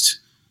just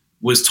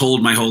was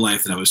told my whole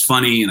life that I was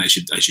funny and I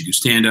should do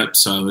stand-up.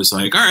 So I was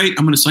like, all right,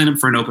 I'm going to sign up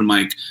for an open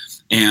mic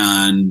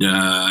and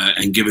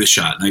give it a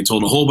shot. And I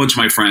told a whole bunch of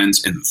my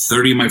friends, and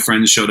 30 of my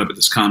friends showed up at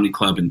this comedy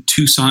club in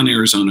Tucson,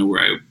 Arizona,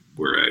 where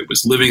I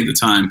was living at the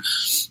time.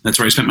 That's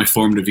where I spent my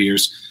formative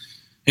years.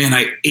 And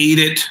I ate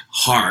it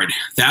hard.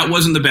 That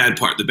wasn't the bad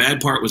part. The bad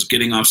part was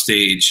getting off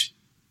stage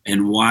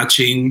and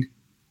watching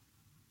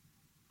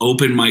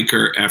open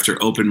micer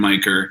after open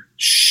micer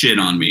shit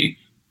on me.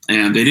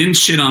 And they didn't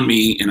shit on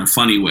me in a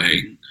funny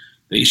way.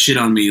 They shit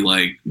on me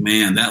like,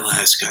 man, that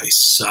last guy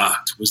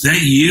sucked. Was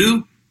that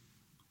you?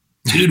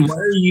 Dude, why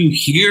are you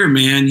here,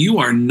 man? You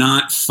are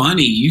not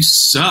funny. You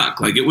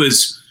suck. Like it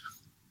was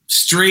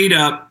straight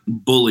up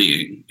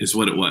bullying is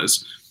what it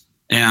was.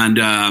 And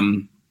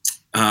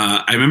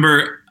I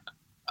remember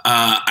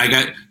I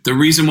got the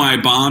reason why I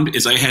bombed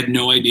is I had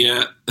no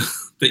idea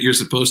that you're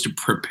supposed to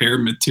prepare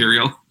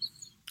material.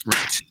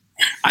 Right.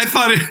 I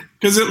thought it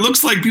because it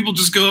looks like people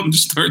just go up and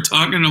just start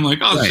talking. And I'm like,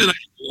 oh, shit, I can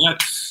do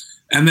that.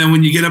 And then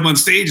when you get up on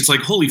stage, it's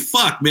like, holy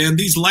fuck, man,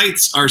 these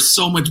lights are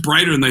so much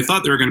brighter than I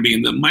thought they were going to be.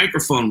 And the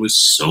microphone was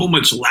so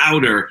much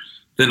louder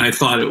than I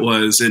thought it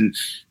was. And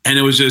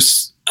it was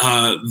just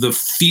the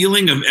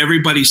feeling of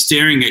everybody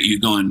staring at you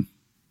going,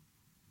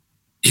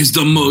 is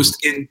the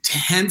most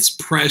intense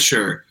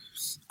pressure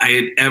I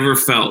had ever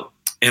felt.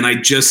 And I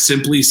just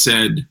simply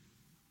said,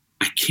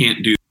 I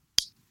can't do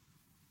this.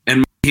 And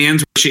my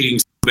hands were shaking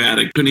so bad,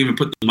 I couldn't even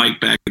put the mic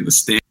back in the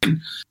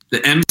stand.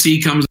 The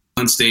MC comes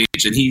on stage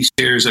and he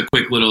shares a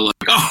quick little,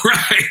 like, all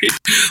right,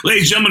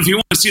 ladies and gentlemen, if you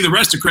want to see the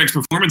rest of Craig's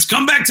performance,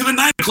 come back to the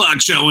 9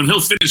 o'clock show and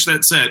he'll finish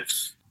that set.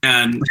 But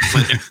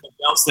everything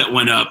else that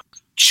went up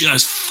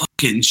just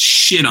fucking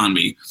shit on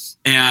me.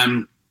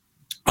 And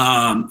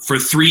for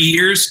 3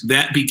 years,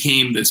 that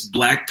became this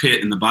black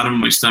pit in the bottom of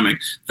my stomach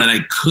that I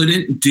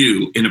couldn't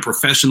do in a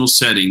professional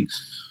setting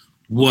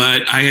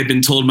what I had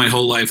been told my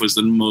whole life was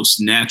the most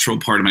natural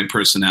part of my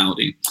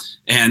personality.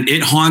 And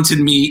it haunted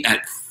me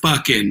at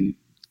fucking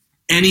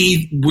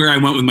anywhere I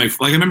went with my,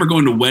 like I remember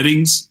going to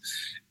weddings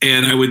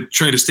and I would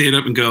try to stand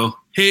up and go,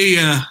 hey,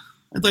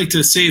 I'd like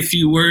to say a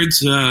few words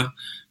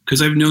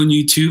because I've known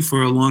you two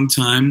for a long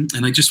time.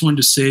 And I just wanted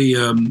to say,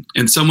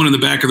 and someone in the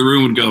back of the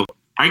room would go,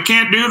 I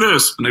can't do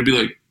this. And I'd be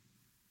like,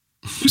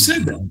 who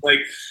said that? Like,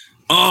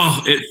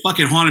 oh, it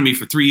fucking haunted me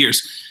for 3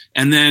 years.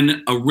 And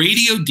then a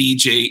radio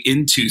DJ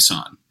in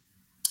Tucson,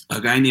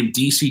 a guy named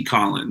DC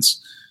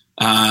Collins,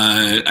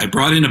 I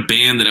brought in a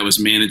band that I was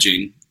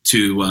managing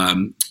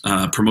to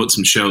promote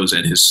some shows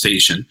at his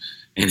station.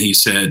 And he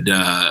said,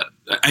 I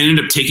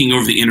ended up taking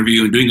over the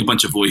interview and doing a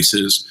bunch of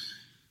voices.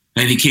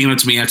 And he came up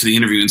to me after the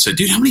interview and said,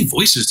 dude, how many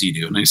voices do you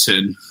do? And I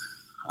said,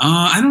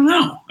 I don't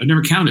know. I've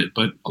never counted,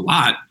 but a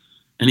lot.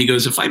 And he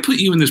goes, if I put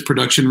you in this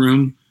production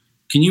room,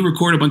 can you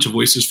record a bunch of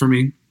voices for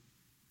me?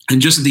 And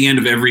just at the end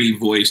of every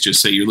voice,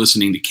 just say, you're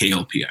listening to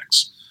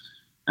KLPX.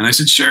 And I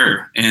said,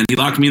 sure. And he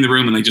locked me in the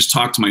room and I just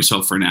talked to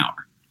myself for an hour.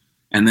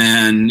 And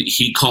then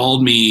he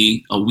called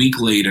me a week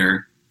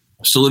later.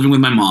 I was still living with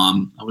my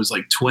mom. I was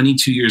like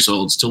 22 years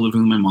old, still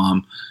living with my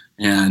mom.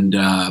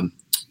 And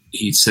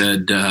he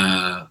said,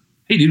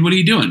 hey, dude, what are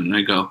you doing? And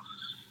I go,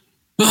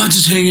 oh,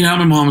 just hanging out at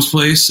my mom's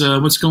place.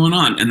 What's going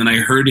on? And then I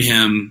heard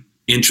him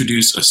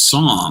introduce a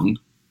song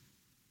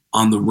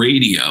on the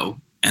radio.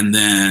 And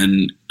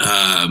then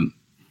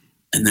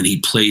he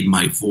played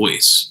my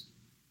voice.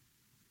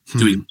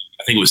 Doing,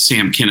 I think it was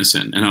Sam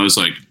Kinison. And I was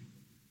like,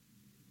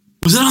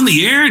 was that on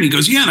the air? And he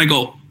goes, yeah. And I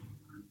go,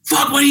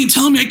 fuck, why didn't you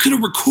tell me I could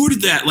have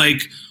recorded that?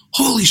 Like,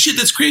 holy shit,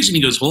 that's crazy. And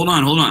he goes, hold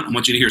on. I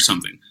want you to hear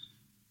something.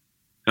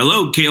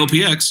 Hello,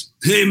 KLPX.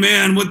 Hey,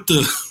 man, what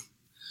the...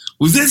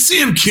 Was that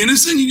Sam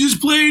Kinison you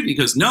just played? He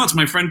goes, no, it's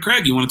my friend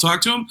Craig. You want to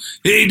talk to him?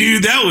 Hey,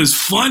 dude, that was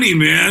funny,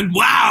 man.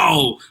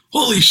 Wow.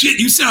 Holy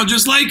shit, you sound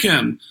just like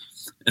him.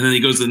 And then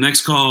he goes to the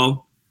next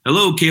call.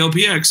 Hello,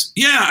 KLPX.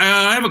 Yeah,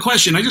 I have a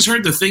question. I just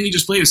heard the thing you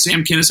just played with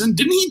Sam Kinison.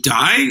 Didn't he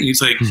die? And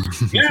he's like,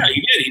 yeah,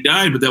 he did. He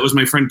died, but that was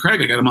my friend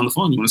Craig. I got him on the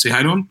phone. You want to say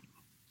hi to him?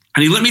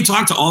 And he let me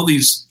talk to all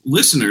these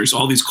listeners,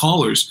 all these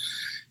callers.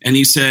 And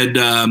he said,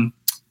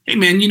 hey,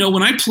 man,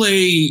 when I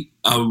play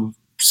a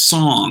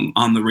song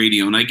on the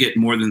radio and I get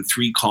more than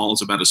 3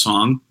 calls about a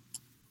song,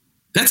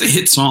 that's a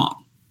hit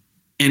song.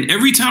 And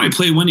every time I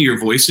play one of your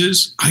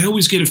voices, I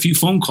always get a few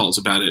phone calls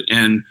about it.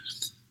 And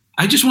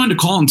I just wanted to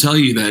call and tell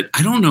you that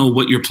I don't know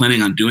what you're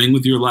planning on doing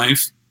with your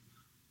life,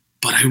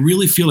 but I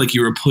really feel like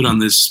you were put on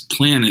this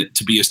planet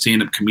to be a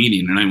stand-up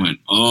comedian. And I went,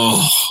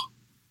 oh,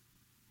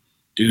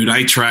 dude,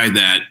 I tried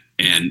that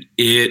and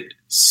it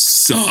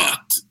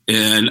sucked.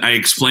 And I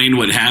explained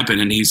what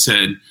happened. And he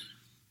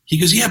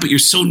goes, yeah, but you're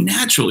so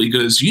natural. He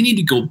goes, you need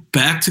to go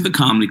back to the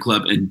comedy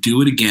club and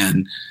do it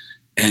again.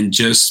 And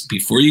just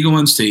before you go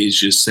on stage,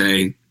 just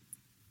say,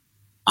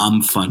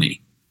 I'm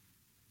funny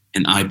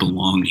and I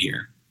belong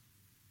here.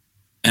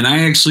 And I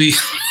actually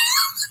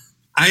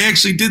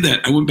did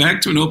that. I went back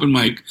to an open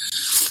mic,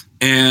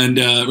 and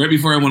right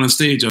before I went on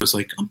stage, I was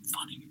like, I'm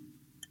funny.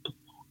 I'm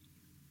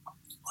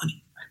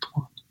funny. I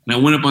belong. And I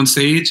went up on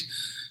stage,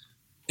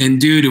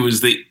 and dude, it was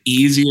the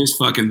easiest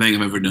fucking thing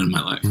I've ever done in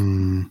my life.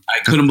 I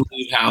couldn't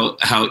believe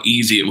how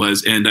easy it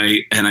was. And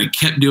I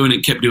kept doing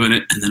it.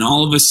 And then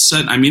all of a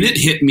sudden, I mean, it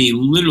hit me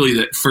literally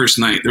that first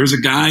night. There was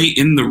a guy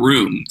in the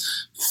room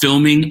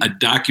filming a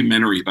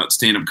documentary about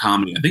stand-up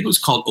comedy. I think it was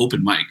called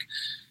Open Mic.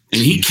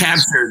 And he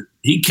captured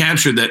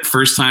that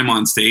first time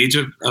on stage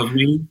of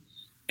me,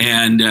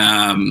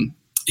 and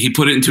he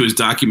put it into his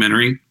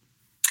documentary.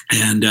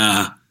 And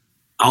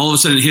all of a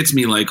sudden it hits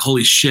me like,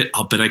 holy shit,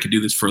 I'll bet I could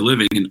do this for a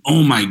living. And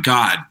oh my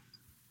God,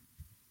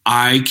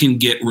 I can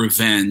get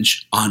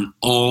revenge on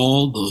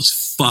all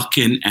those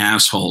fucking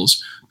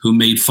assholes who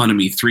made fun of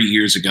me 3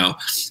 years ago.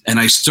 And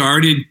I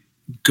started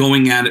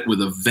going at it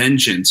with a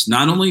vengeance,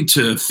 not only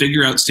to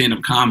figure out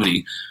stand-up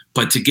comedy,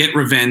 but to get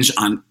revenge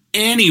on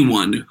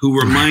anyone who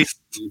reminds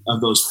me of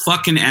those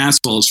fucking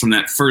assholes from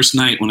that first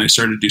night when I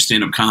started to do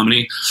stand-up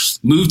comedy.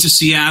 Moved to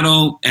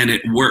Seattle, and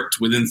it worked.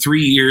 Within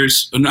 3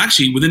 years, and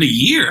actually within a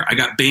year, I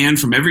got banned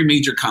from every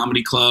major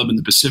comedy club in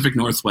the Pacific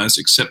Northwest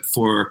except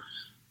for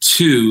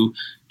 2.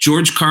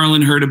 George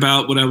Carlin heard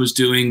about what I was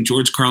doing.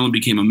 George Carlin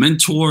became a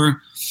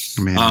mentor.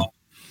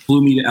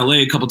 Flew me to LA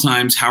a couple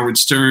times. Howard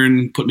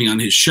Stern put me on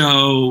his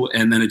show,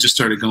 and then it just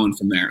started going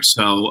from there.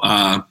 So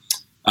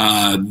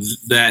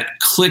that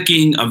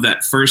clicking of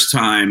that first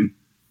time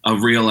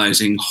of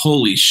realizing,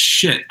 holy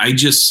shit, I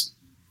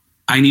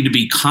need to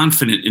be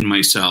confident in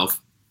myself.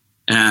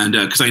 And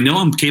because I know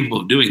I'm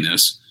capable of doing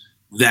this,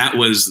 that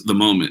was the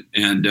moment.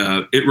 And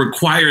it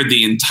required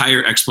the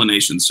entire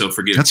explanation. So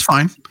forgive me. That's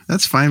fine.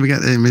 It's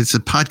a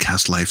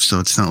podcast life, so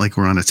it's not like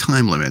we're on a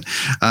time limit.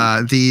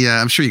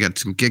 I'm sure you got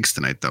some gigs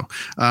tonight, though.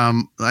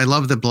 I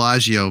love the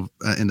Bellagio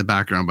in the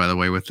background, by the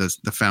way, with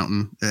the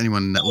fountain.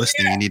 Anyone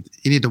listening,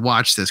 you need to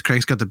watch this.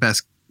 Craig's got the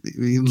best.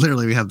 We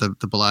have the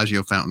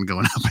Bellagio fountain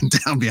going up and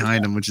down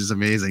behind him, which is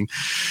amazing.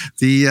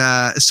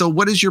 So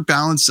what is your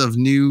balance of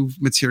new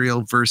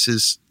material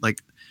versus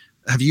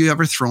have you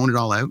ever thrown it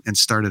all out and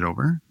started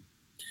over?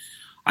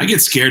 I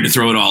get scared to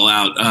throw it all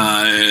out.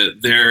 I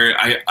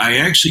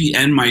actually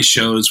end my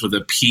shows with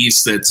a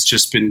piece that's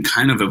just been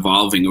kind of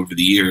evolving over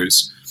the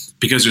years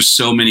because there's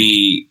so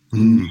many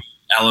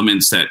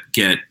elements that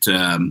get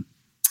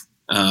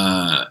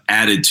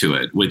added to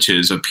it, which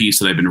is a piece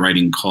that I've been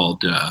writing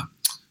called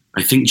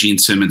I Think Gene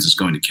Simmons Is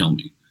Going to Kill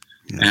Me.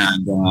 Yeah.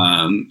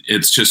 And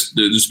it's just,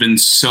 there's been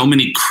so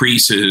many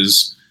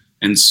creases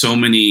and so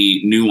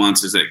many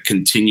nuances that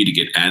continue to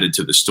get added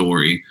to the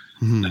story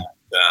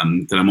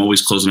that I'm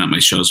always closing out my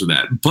shows with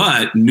that.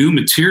 But new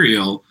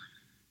material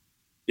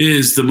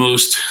is the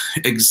most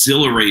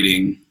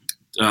exhilarating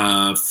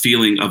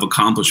feeling of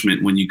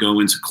accomplishment when you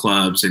go into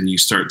clubs and you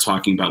start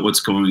talking about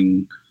what's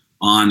going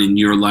on in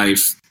your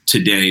life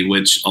today,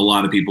 which a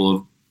lot of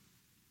people,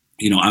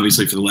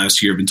 obviously for the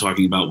last year have been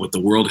talking about what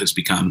the world has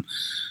become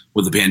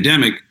with the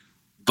pandemic.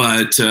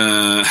 But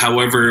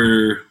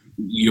however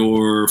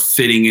you're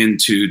fitting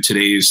into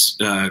today's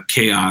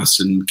chaos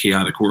and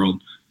chaotic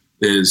world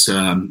is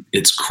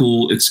it's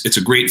cool. It's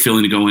a great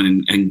feeling to go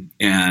in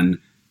and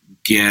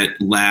get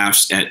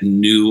laughs at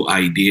new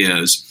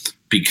ideas,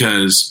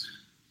 because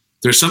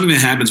there's something that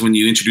happens when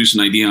you introduce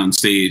an idea on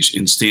stage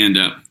in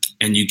stand-up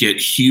and you get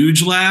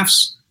huge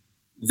laughs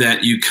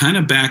that you kind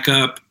of back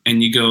up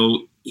and you go,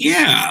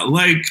 yeah,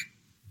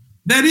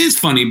 that is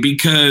funny,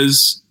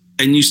 because,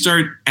 and you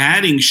start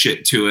adding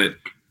shit to it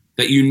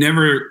that you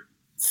never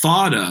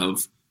thought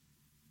of.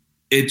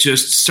 It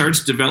just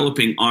starts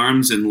developing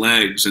arms and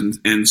legs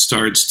and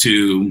starts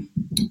to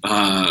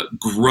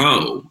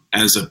grow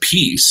as a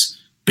piece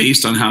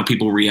based on how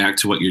people react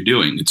to what you're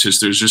doing. It's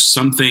just, there's just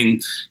something,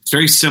 it's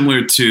very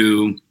similar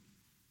to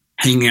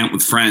hanging out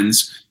with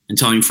friends and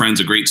telling friends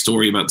a great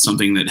story about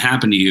something that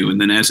happened to you. And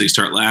then as they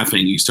start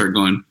laughing, you start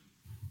going,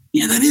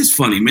 yeah, that is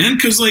funny, man.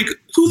 Cause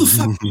who the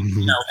fuck,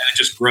 and it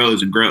just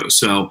grows and grows.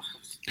 So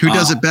who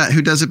does it best?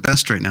 Who does it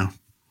best right now?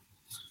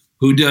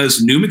 Who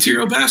does new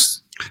material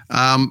best?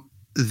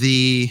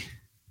 The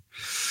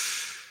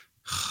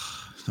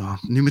Oh,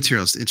 new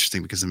material is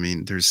interesting because, I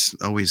mean, there's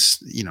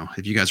always,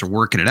 if you guys are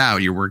working it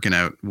out, you're working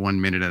out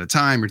 1 minute at a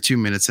time or 2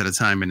 minutes at a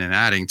time and then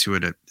adding to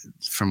it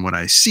from what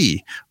I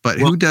see. But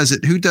who does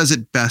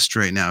it best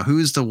right now? Who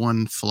is the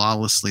one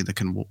flawlessly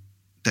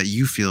that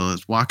you feel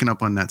is walking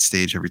up on that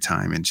stage every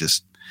time and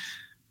just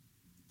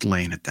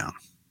laying it down?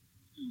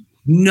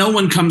 No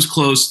one comes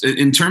close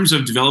in terms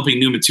of developing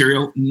new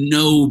material.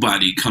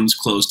 Nobody comes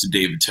close to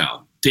Dave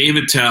Attell. Dave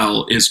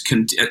Attell is,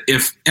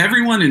 if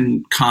everyone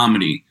in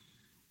comedy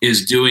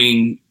is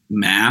doing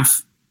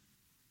math,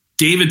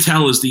 Dave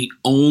Attell is the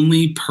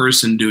only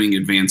person doing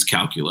advanced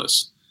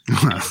calculus.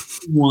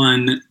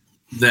 One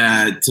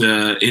that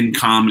in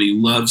comedy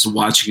loves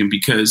watching him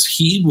because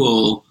he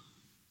will,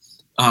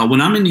 when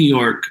I'm in New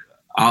York,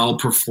 I'll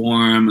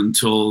perform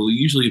until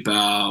usually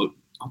I'll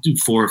do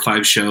 4 or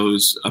 5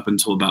 shows up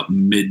until about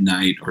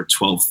midnight or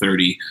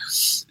 12:30.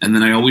 And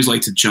then I always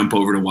like to jump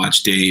over to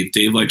watch Dave.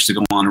 Dave likes to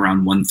go on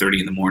around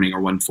 1:30 in the morning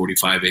or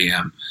 1:45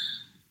 a.m.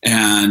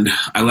 And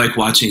I like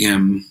watching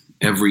him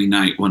every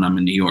night when I'm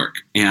in New York.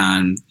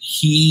 And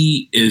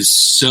he is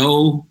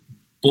so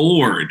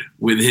bored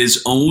with his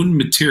own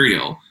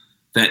material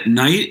that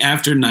night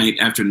after night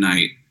after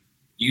night,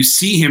 you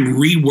see him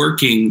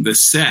reworking the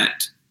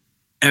set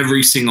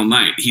every single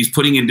night. He's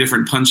putting in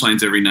different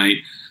punchlines every night.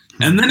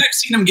 And then I've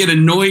seen him get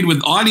annoyed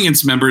with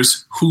audience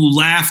members who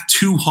laugh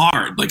too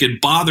hard. Like it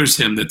bothers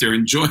him that they're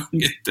enjoying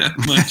it that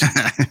much.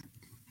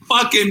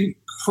 Fucking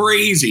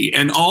crazy.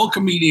 And all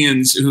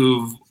comedians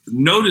who've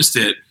noticed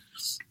it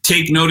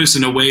take notice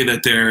in a way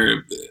that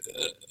they're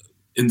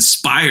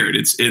inspired.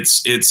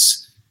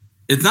 It's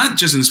not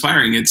just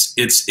inspiring.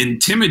 It's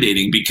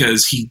intimidating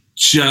because he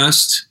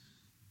just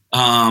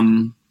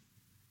cannot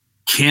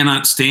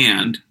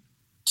stand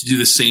to do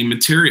the same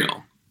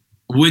material.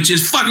 Which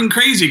is fucking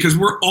crazy because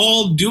we're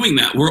all doing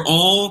that. We're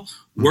all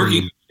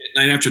working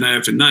night after night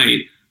after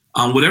night.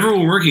 Whatever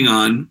we're working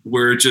on,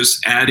 we're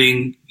just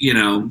adding,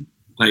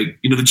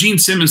 the Gene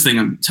Simmons thing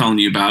I'm telling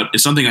you about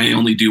is something I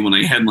only do when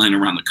I headline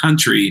around the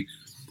country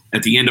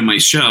at the end of my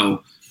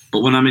show. But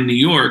when I'm in New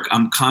York,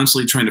 I'm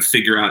constantly trying to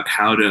figure out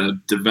how to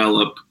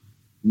develop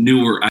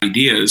newer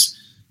ideas.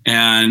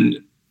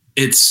 And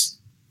it's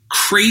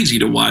crazy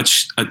to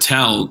watch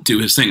Attell do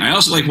his thing. I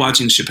also like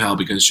watching Chappelle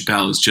because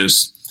Chappelle is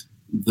just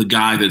the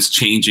guy that's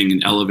changing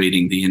and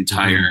elevating the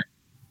entire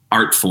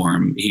art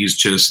form. He's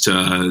just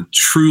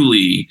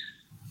truly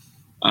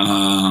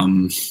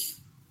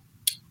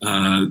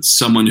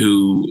someone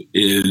who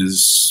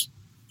is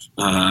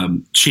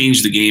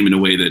changed the game in a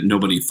way that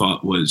nobody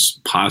thought was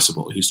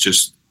possible. He's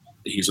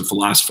a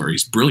philosopher.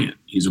 He's brilliant.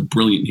 He's a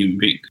brilliant human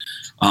being.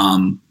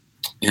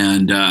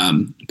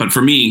 But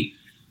for me,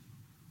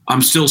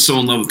 I'm still so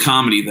in love with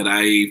comedy that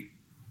I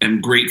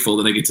am grateful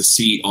that I get to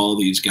see all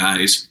these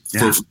guys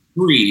for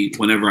free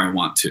whenever I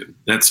want to.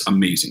 That's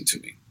amazing to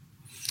me.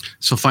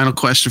 So final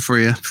question for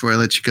you before I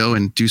let you go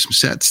and do some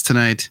sets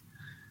tonight.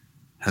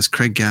 Has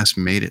Craig Gass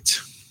made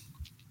it?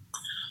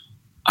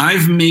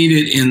 I've made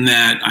it in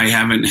that I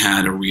haven't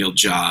had a real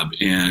job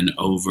in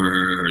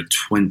over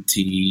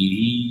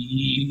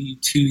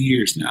 22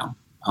 years now.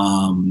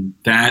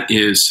 That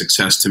is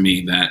success to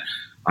me, that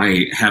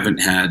I haven't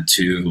had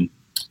to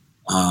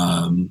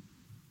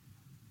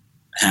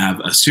have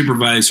a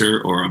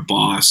supervisor or a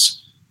boss,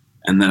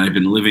 and that I've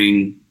been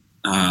living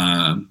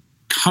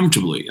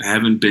comfortably. I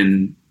haven't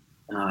been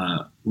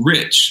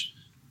rich,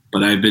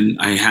 but I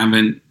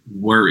haven't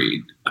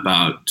worried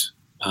about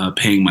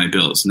paying my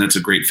bills, and that's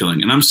a great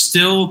feeling. And I'm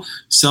still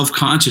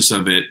self-conscious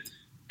of it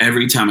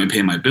every time I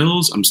pay my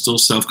bills. I'm still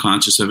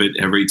self-conscious of it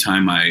every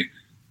time I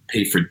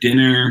pay for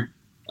dinner.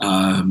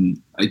 I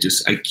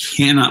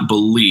cannot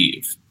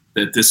believe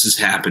that this is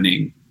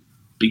happening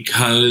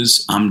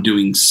because I'm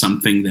doing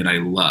something that I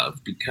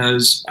love,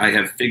 because I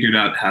have figured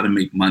out how to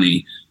make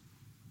money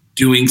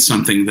doing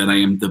something that I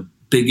am the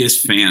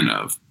biggest fan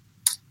of.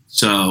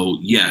 So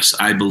yes,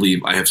 I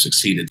believe I have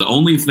succeeded. The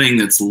only thing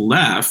that's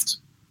left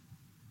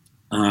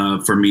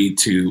for me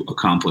to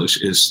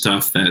accomplish is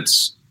stuff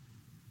that's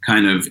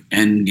kind of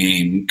end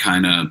game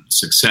kind of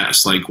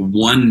success. Like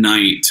one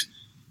night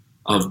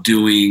of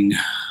doing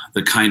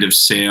the kind of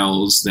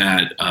sales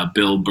that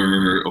Bill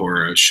Burr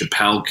or a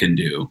Chappelle can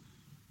do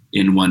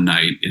in one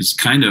night is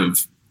kind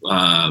of,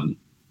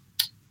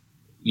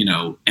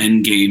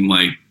 end game,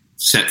 like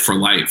set for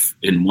life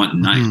in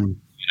one night,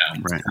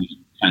 right.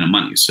 Kind of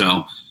money.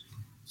 So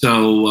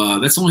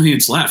that's the only thing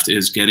that's left,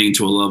 is getting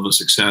to a level of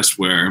success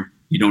where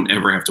you don't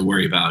ever have to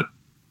worry about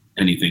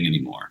anything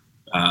anymore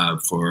in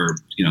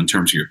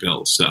terms of your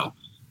bills. So,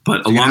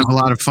 but you're gonna have a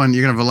lot of fun.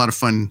 You're gonna have a lot of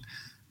fun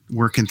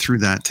working through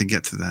that to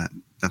get to that.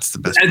 That's the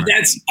best part.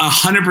 That's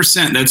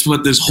 100%. That's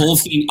what this whole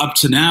thing up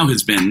to now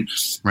has been.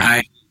 Right.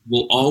 I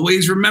will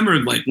always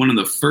remember, like, one of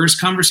the first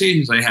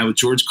conversations I had with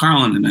George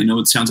Carlin, and I know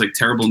it sounds like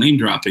terrible name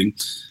dropping,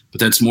 but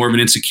that's more of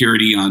an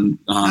insecurity on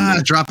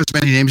drop as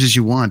many names as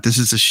you want. This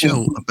is a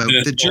show about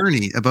the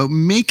journey, about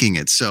making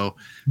it. So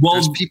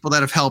there's people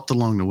that have helped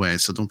along the way.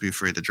 So don't be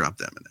afraid to drop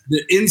them in there.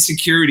 The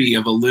insecurity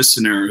of a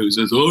listener who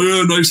says, "Oh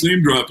yeah, nice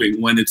name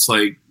dropping," when it's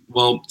like,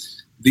 well,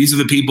 these are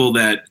the people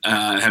that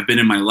have been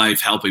in my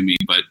life helping me.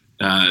 But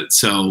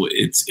so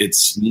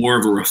it's more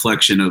of a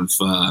reflection of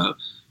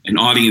an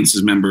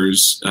audience's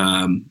members'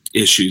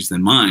 issues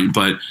than mine.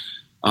 But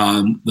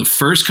the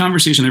first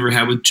conversation I ever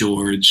had with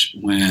George,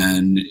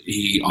 when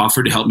he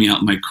offered to help me out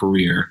in my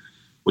career,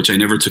 which I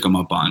never took him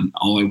up on.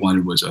 All I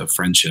wanted was a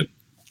friendship.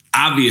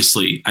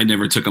 Obviously, I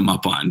never took him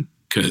up on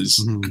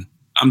because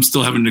I'm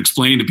still having to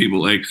explain to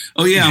people like,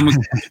 oh yeah, I'm a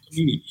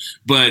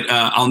but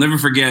I'll never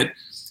forget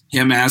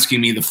him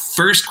asking me, the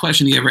first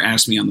question he ever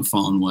asked me on the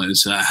phone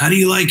was, how do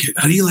you like it?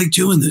 How do you like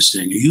doing this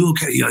thing? Are you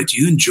okay? Do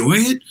you enjoy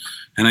it?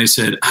 And I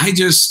said, I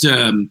just,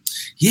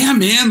 yeah,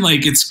 man,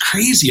 like it's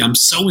crazy. I'm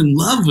so in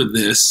love with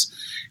this.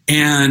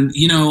 And,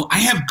 I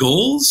have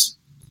goals,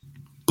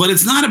 but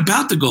it's not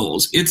about the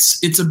goals.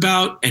 It's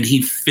about, and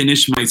he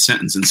finished my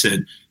sentence and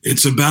said,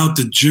 it's about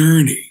the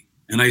journey.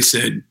 And I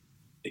said,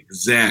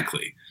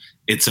 exactly.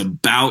 It's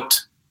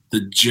about the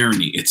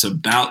journey. It's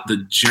about the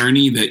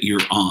journey that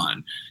you're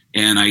on.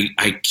 And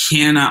I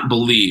cannot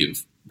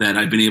believe that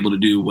I've been able to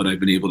do what I've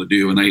been able to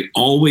do. And I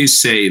always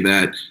say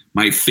that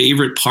my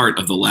favorite part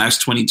of the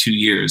last 22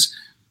 years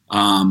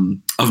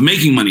of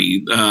making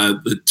money,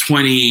 the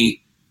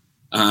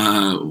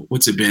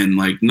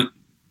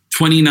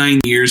 29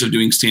 years of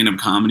doing stand-up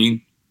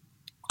comedy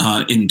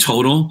in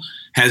total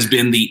has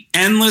been the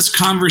endless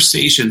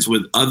conversations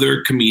with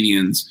other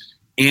comedians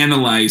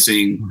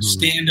analyzing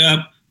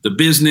stand-up, the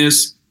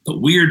business, the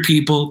weird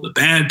people, the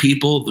bad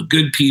people, the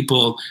good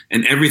people,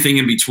 and everything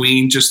in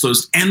between. Just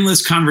those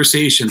endless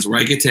conversations where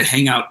I get to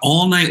hang out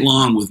all night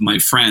long with my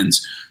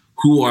friends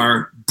who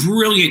are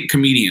brilliant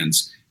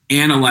comedians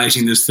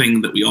analyzing this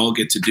thing that we all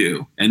get to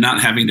do and not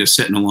having to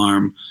set an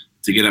alarm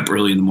to get up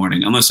early in the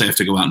morning, unless I have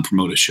to go out and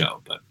promote a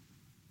show. But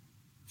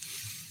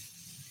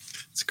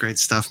it's great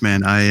stuff,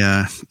 man.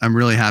 I'm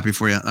really happy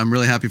for you. I'm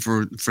really happy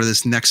for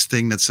this next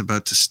thing that's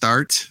about to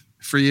start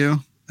for you.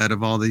 Out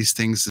of all these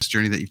things, this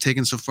journey that you've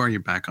taken so far, you're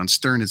back on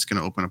Stern. It's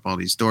going to open up all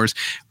these doors.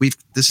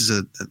 This is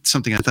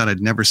something I thought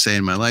I'd never say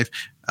in my life.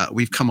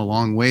 We've come a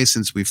long way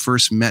since we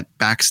first met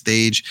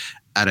backstage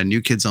at a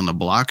New Kids on the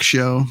Block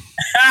show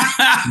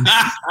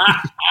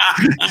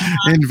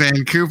in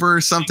Vancouver.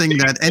 Something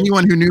that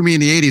anyone who knew me in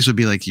the 80s would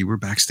be like, you were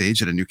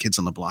backstage at a New Kids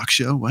on the Block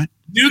show? What?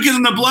 New Kids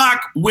on the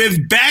Block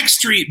with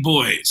Backstreet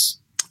Boys.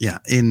 Yeah,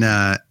 in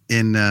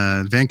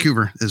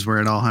Vancouver is where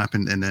it all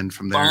happened, and then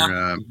from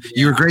there,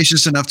 you were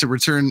gracious enough to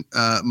return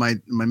my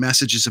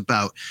messages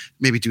about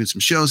maybe doing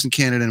some shows in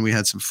Canada, and we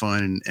had some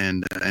fun,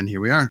 and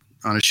here we are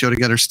on a show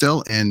together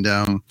still, and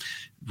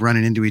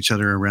running into each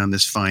other around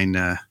this fine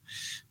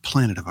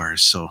planet of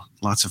ours. So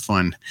lots of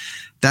fun.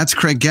 That's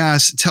Craig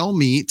Gass. Tell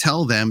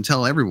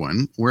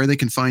everyone where they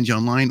can find you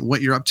online,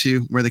 what you're up to,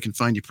 where they can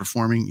find you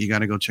performing. You got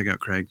to go check out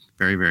Craig.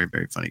 Very, very,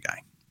 very funny guy.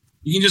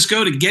 You can just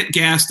go to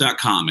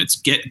getgas.com. It's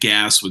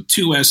getgas with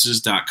 2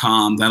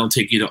 S's.com. That'll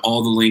take you to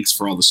all the links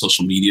for all the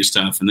social media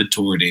stuff and the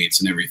tour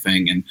dates and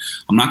everything. And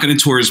I'm not going to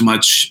tour as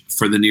much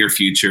for the near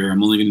future.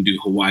 I'm only going to do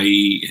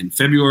Hawaii in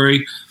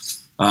February.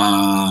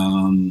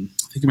 I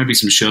think there might be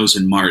some shows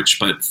in March,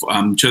 but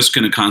I'm just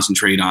going to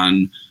concentrate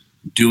on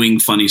doing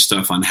funny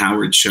stuff on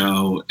Howard's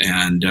show.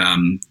 And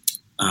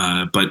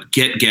but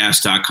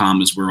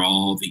getgas.com is where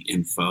all the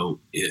info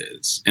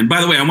is. And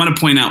by the way, I want to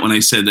point out when I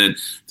said that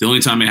the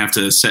only time I have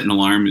to set an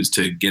alarm is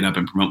to get up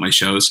and promote my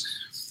shows,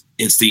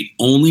 it's the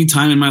only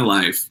time in my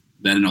life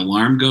that an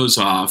alarm goes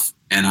off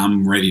and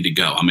I'm ready to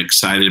go. I'm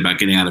excited about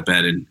getting out of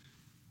bed and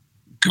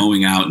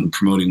going out and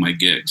promoting my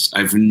gigs.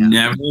 I've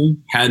never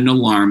had an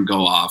alarm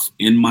go off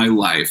in my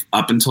life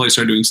up until I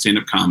started doing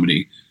stand-up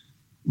comedy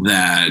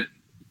that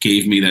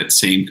gave me that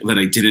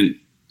I didn't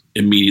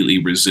immediately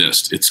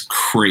resist. It's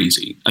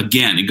crazy.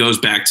 Again, it goes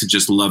back to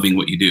just loving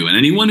what you do. And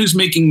anyone who's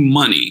making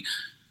money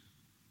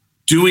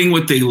doing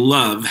what they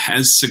love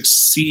has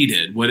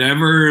succeeded.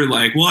 Whatever,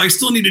 like, well, I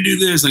still need to do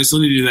this, and I still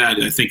need to do that,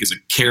 I think is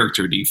a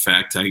character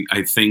defect.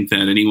 I think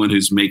that anyone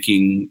who's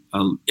making,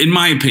 in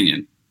my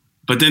opinion,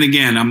 but then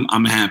again,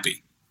 I'm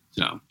happy.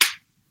 So,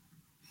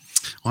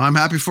 well, I'm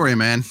happy for you,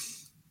 man.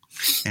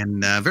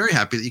 And very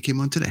happy that you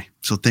came on today.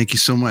 So thank you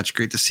so much.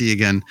 Great to see you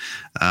again.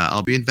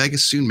 I'll be in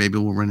Vegas soon. Maybe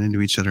we'll run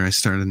into each other. I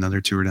started another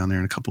tour down there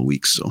in a couple of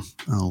weeks. So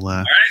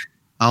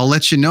I'll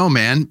let you know,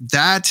 man.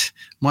 That,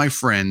 my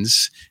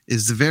friends,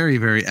 is the very,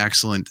 very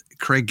excellent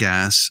Craig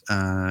Gass.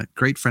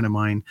 Great friend of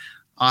mine.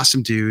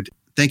 Awesome dude.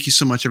 Thank you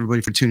so much,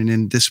 everybody, for tuning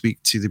in this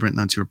week to the Brenton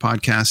on Tour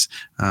podcast.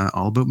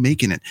 All about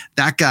making it.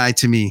 That guy,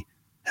 to me,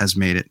 has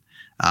made it.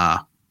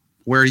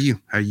 Where are you?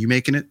 Are you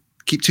making it?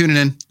 Keep tuning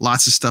in.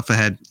 Lots of stuff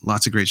ahead.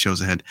 Lots of great shows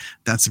ahead.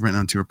 That's the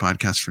Brenton on Tour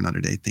podcast for another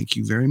day. Thank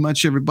you very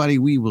much, everybody.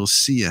 We will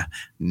see you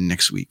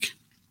next week.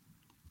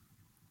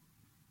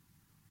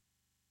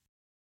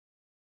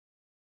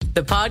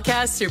 The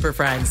Podcast Super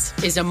Friends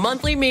is a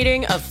monthly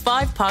meeting of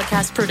 5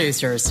 podcast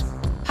producers.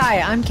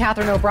 Hi, I'm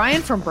Katherine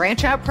O'Brien from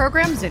Branch Out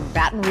Programs in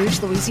Baton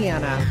Rouge,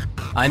 Louisiana.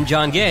 I'm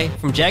John Gay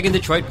from Jag and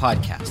Detroit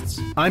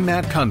Podcasts. I'm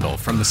Matt Kundle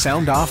from the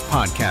Sound Off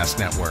Podcast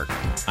Network.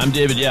 I'm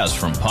David Yaz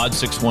from Pod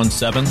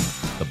 617,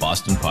 the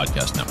Boston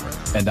Podcast Network.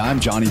 And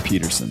I'm Johnny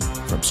Peterson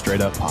from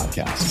Straight Up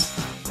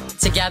Podcasts.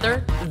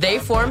 Together, they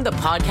form the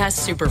Podcast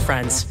Super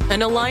Friends,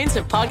 an alliance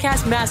of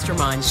podcast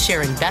masterminds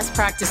sharing best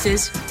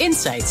practices,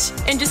 insights,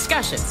 and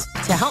discussions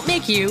to help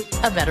make you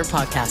a better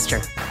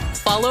podcaster.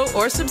 Follow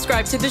or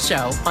subscribe to the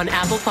show on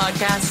Apple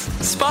Podcasts,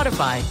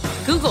 Spotify,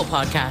 Google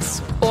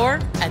Podcasts, or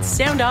at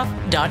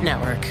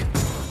soundoff.network.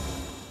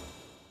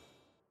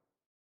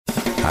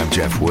 I'm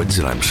Jeff Woods,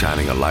 and I'm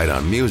shining a light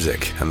on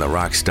music and the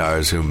rock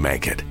stars who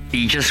make it.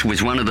 He just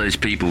was one of those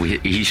people,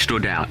 he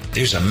stood out.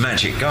 He was a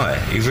magic guy.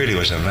 He really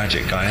was a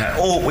magic guy.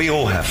 We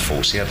all have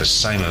faults. He had the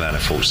same amount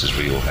of faults as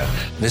we all had.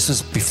 This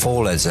was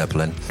before Led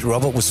Zeppelin.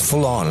 Robert was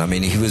full on. I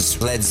mean, he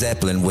was Led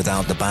Zeppelin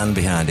without the band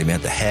behind him. He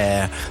had the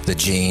hair, the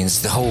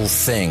jeans, the whole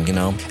thing, you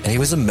know, and he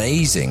was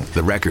amazing.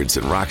 The Records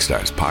and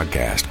Rockstars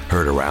podcast,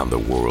 heard around the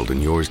world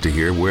and yours to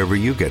hear wherever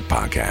you get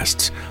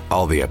podcasts.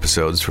 All the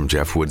episodes from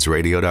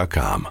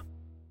JeffWoodsRadio.com.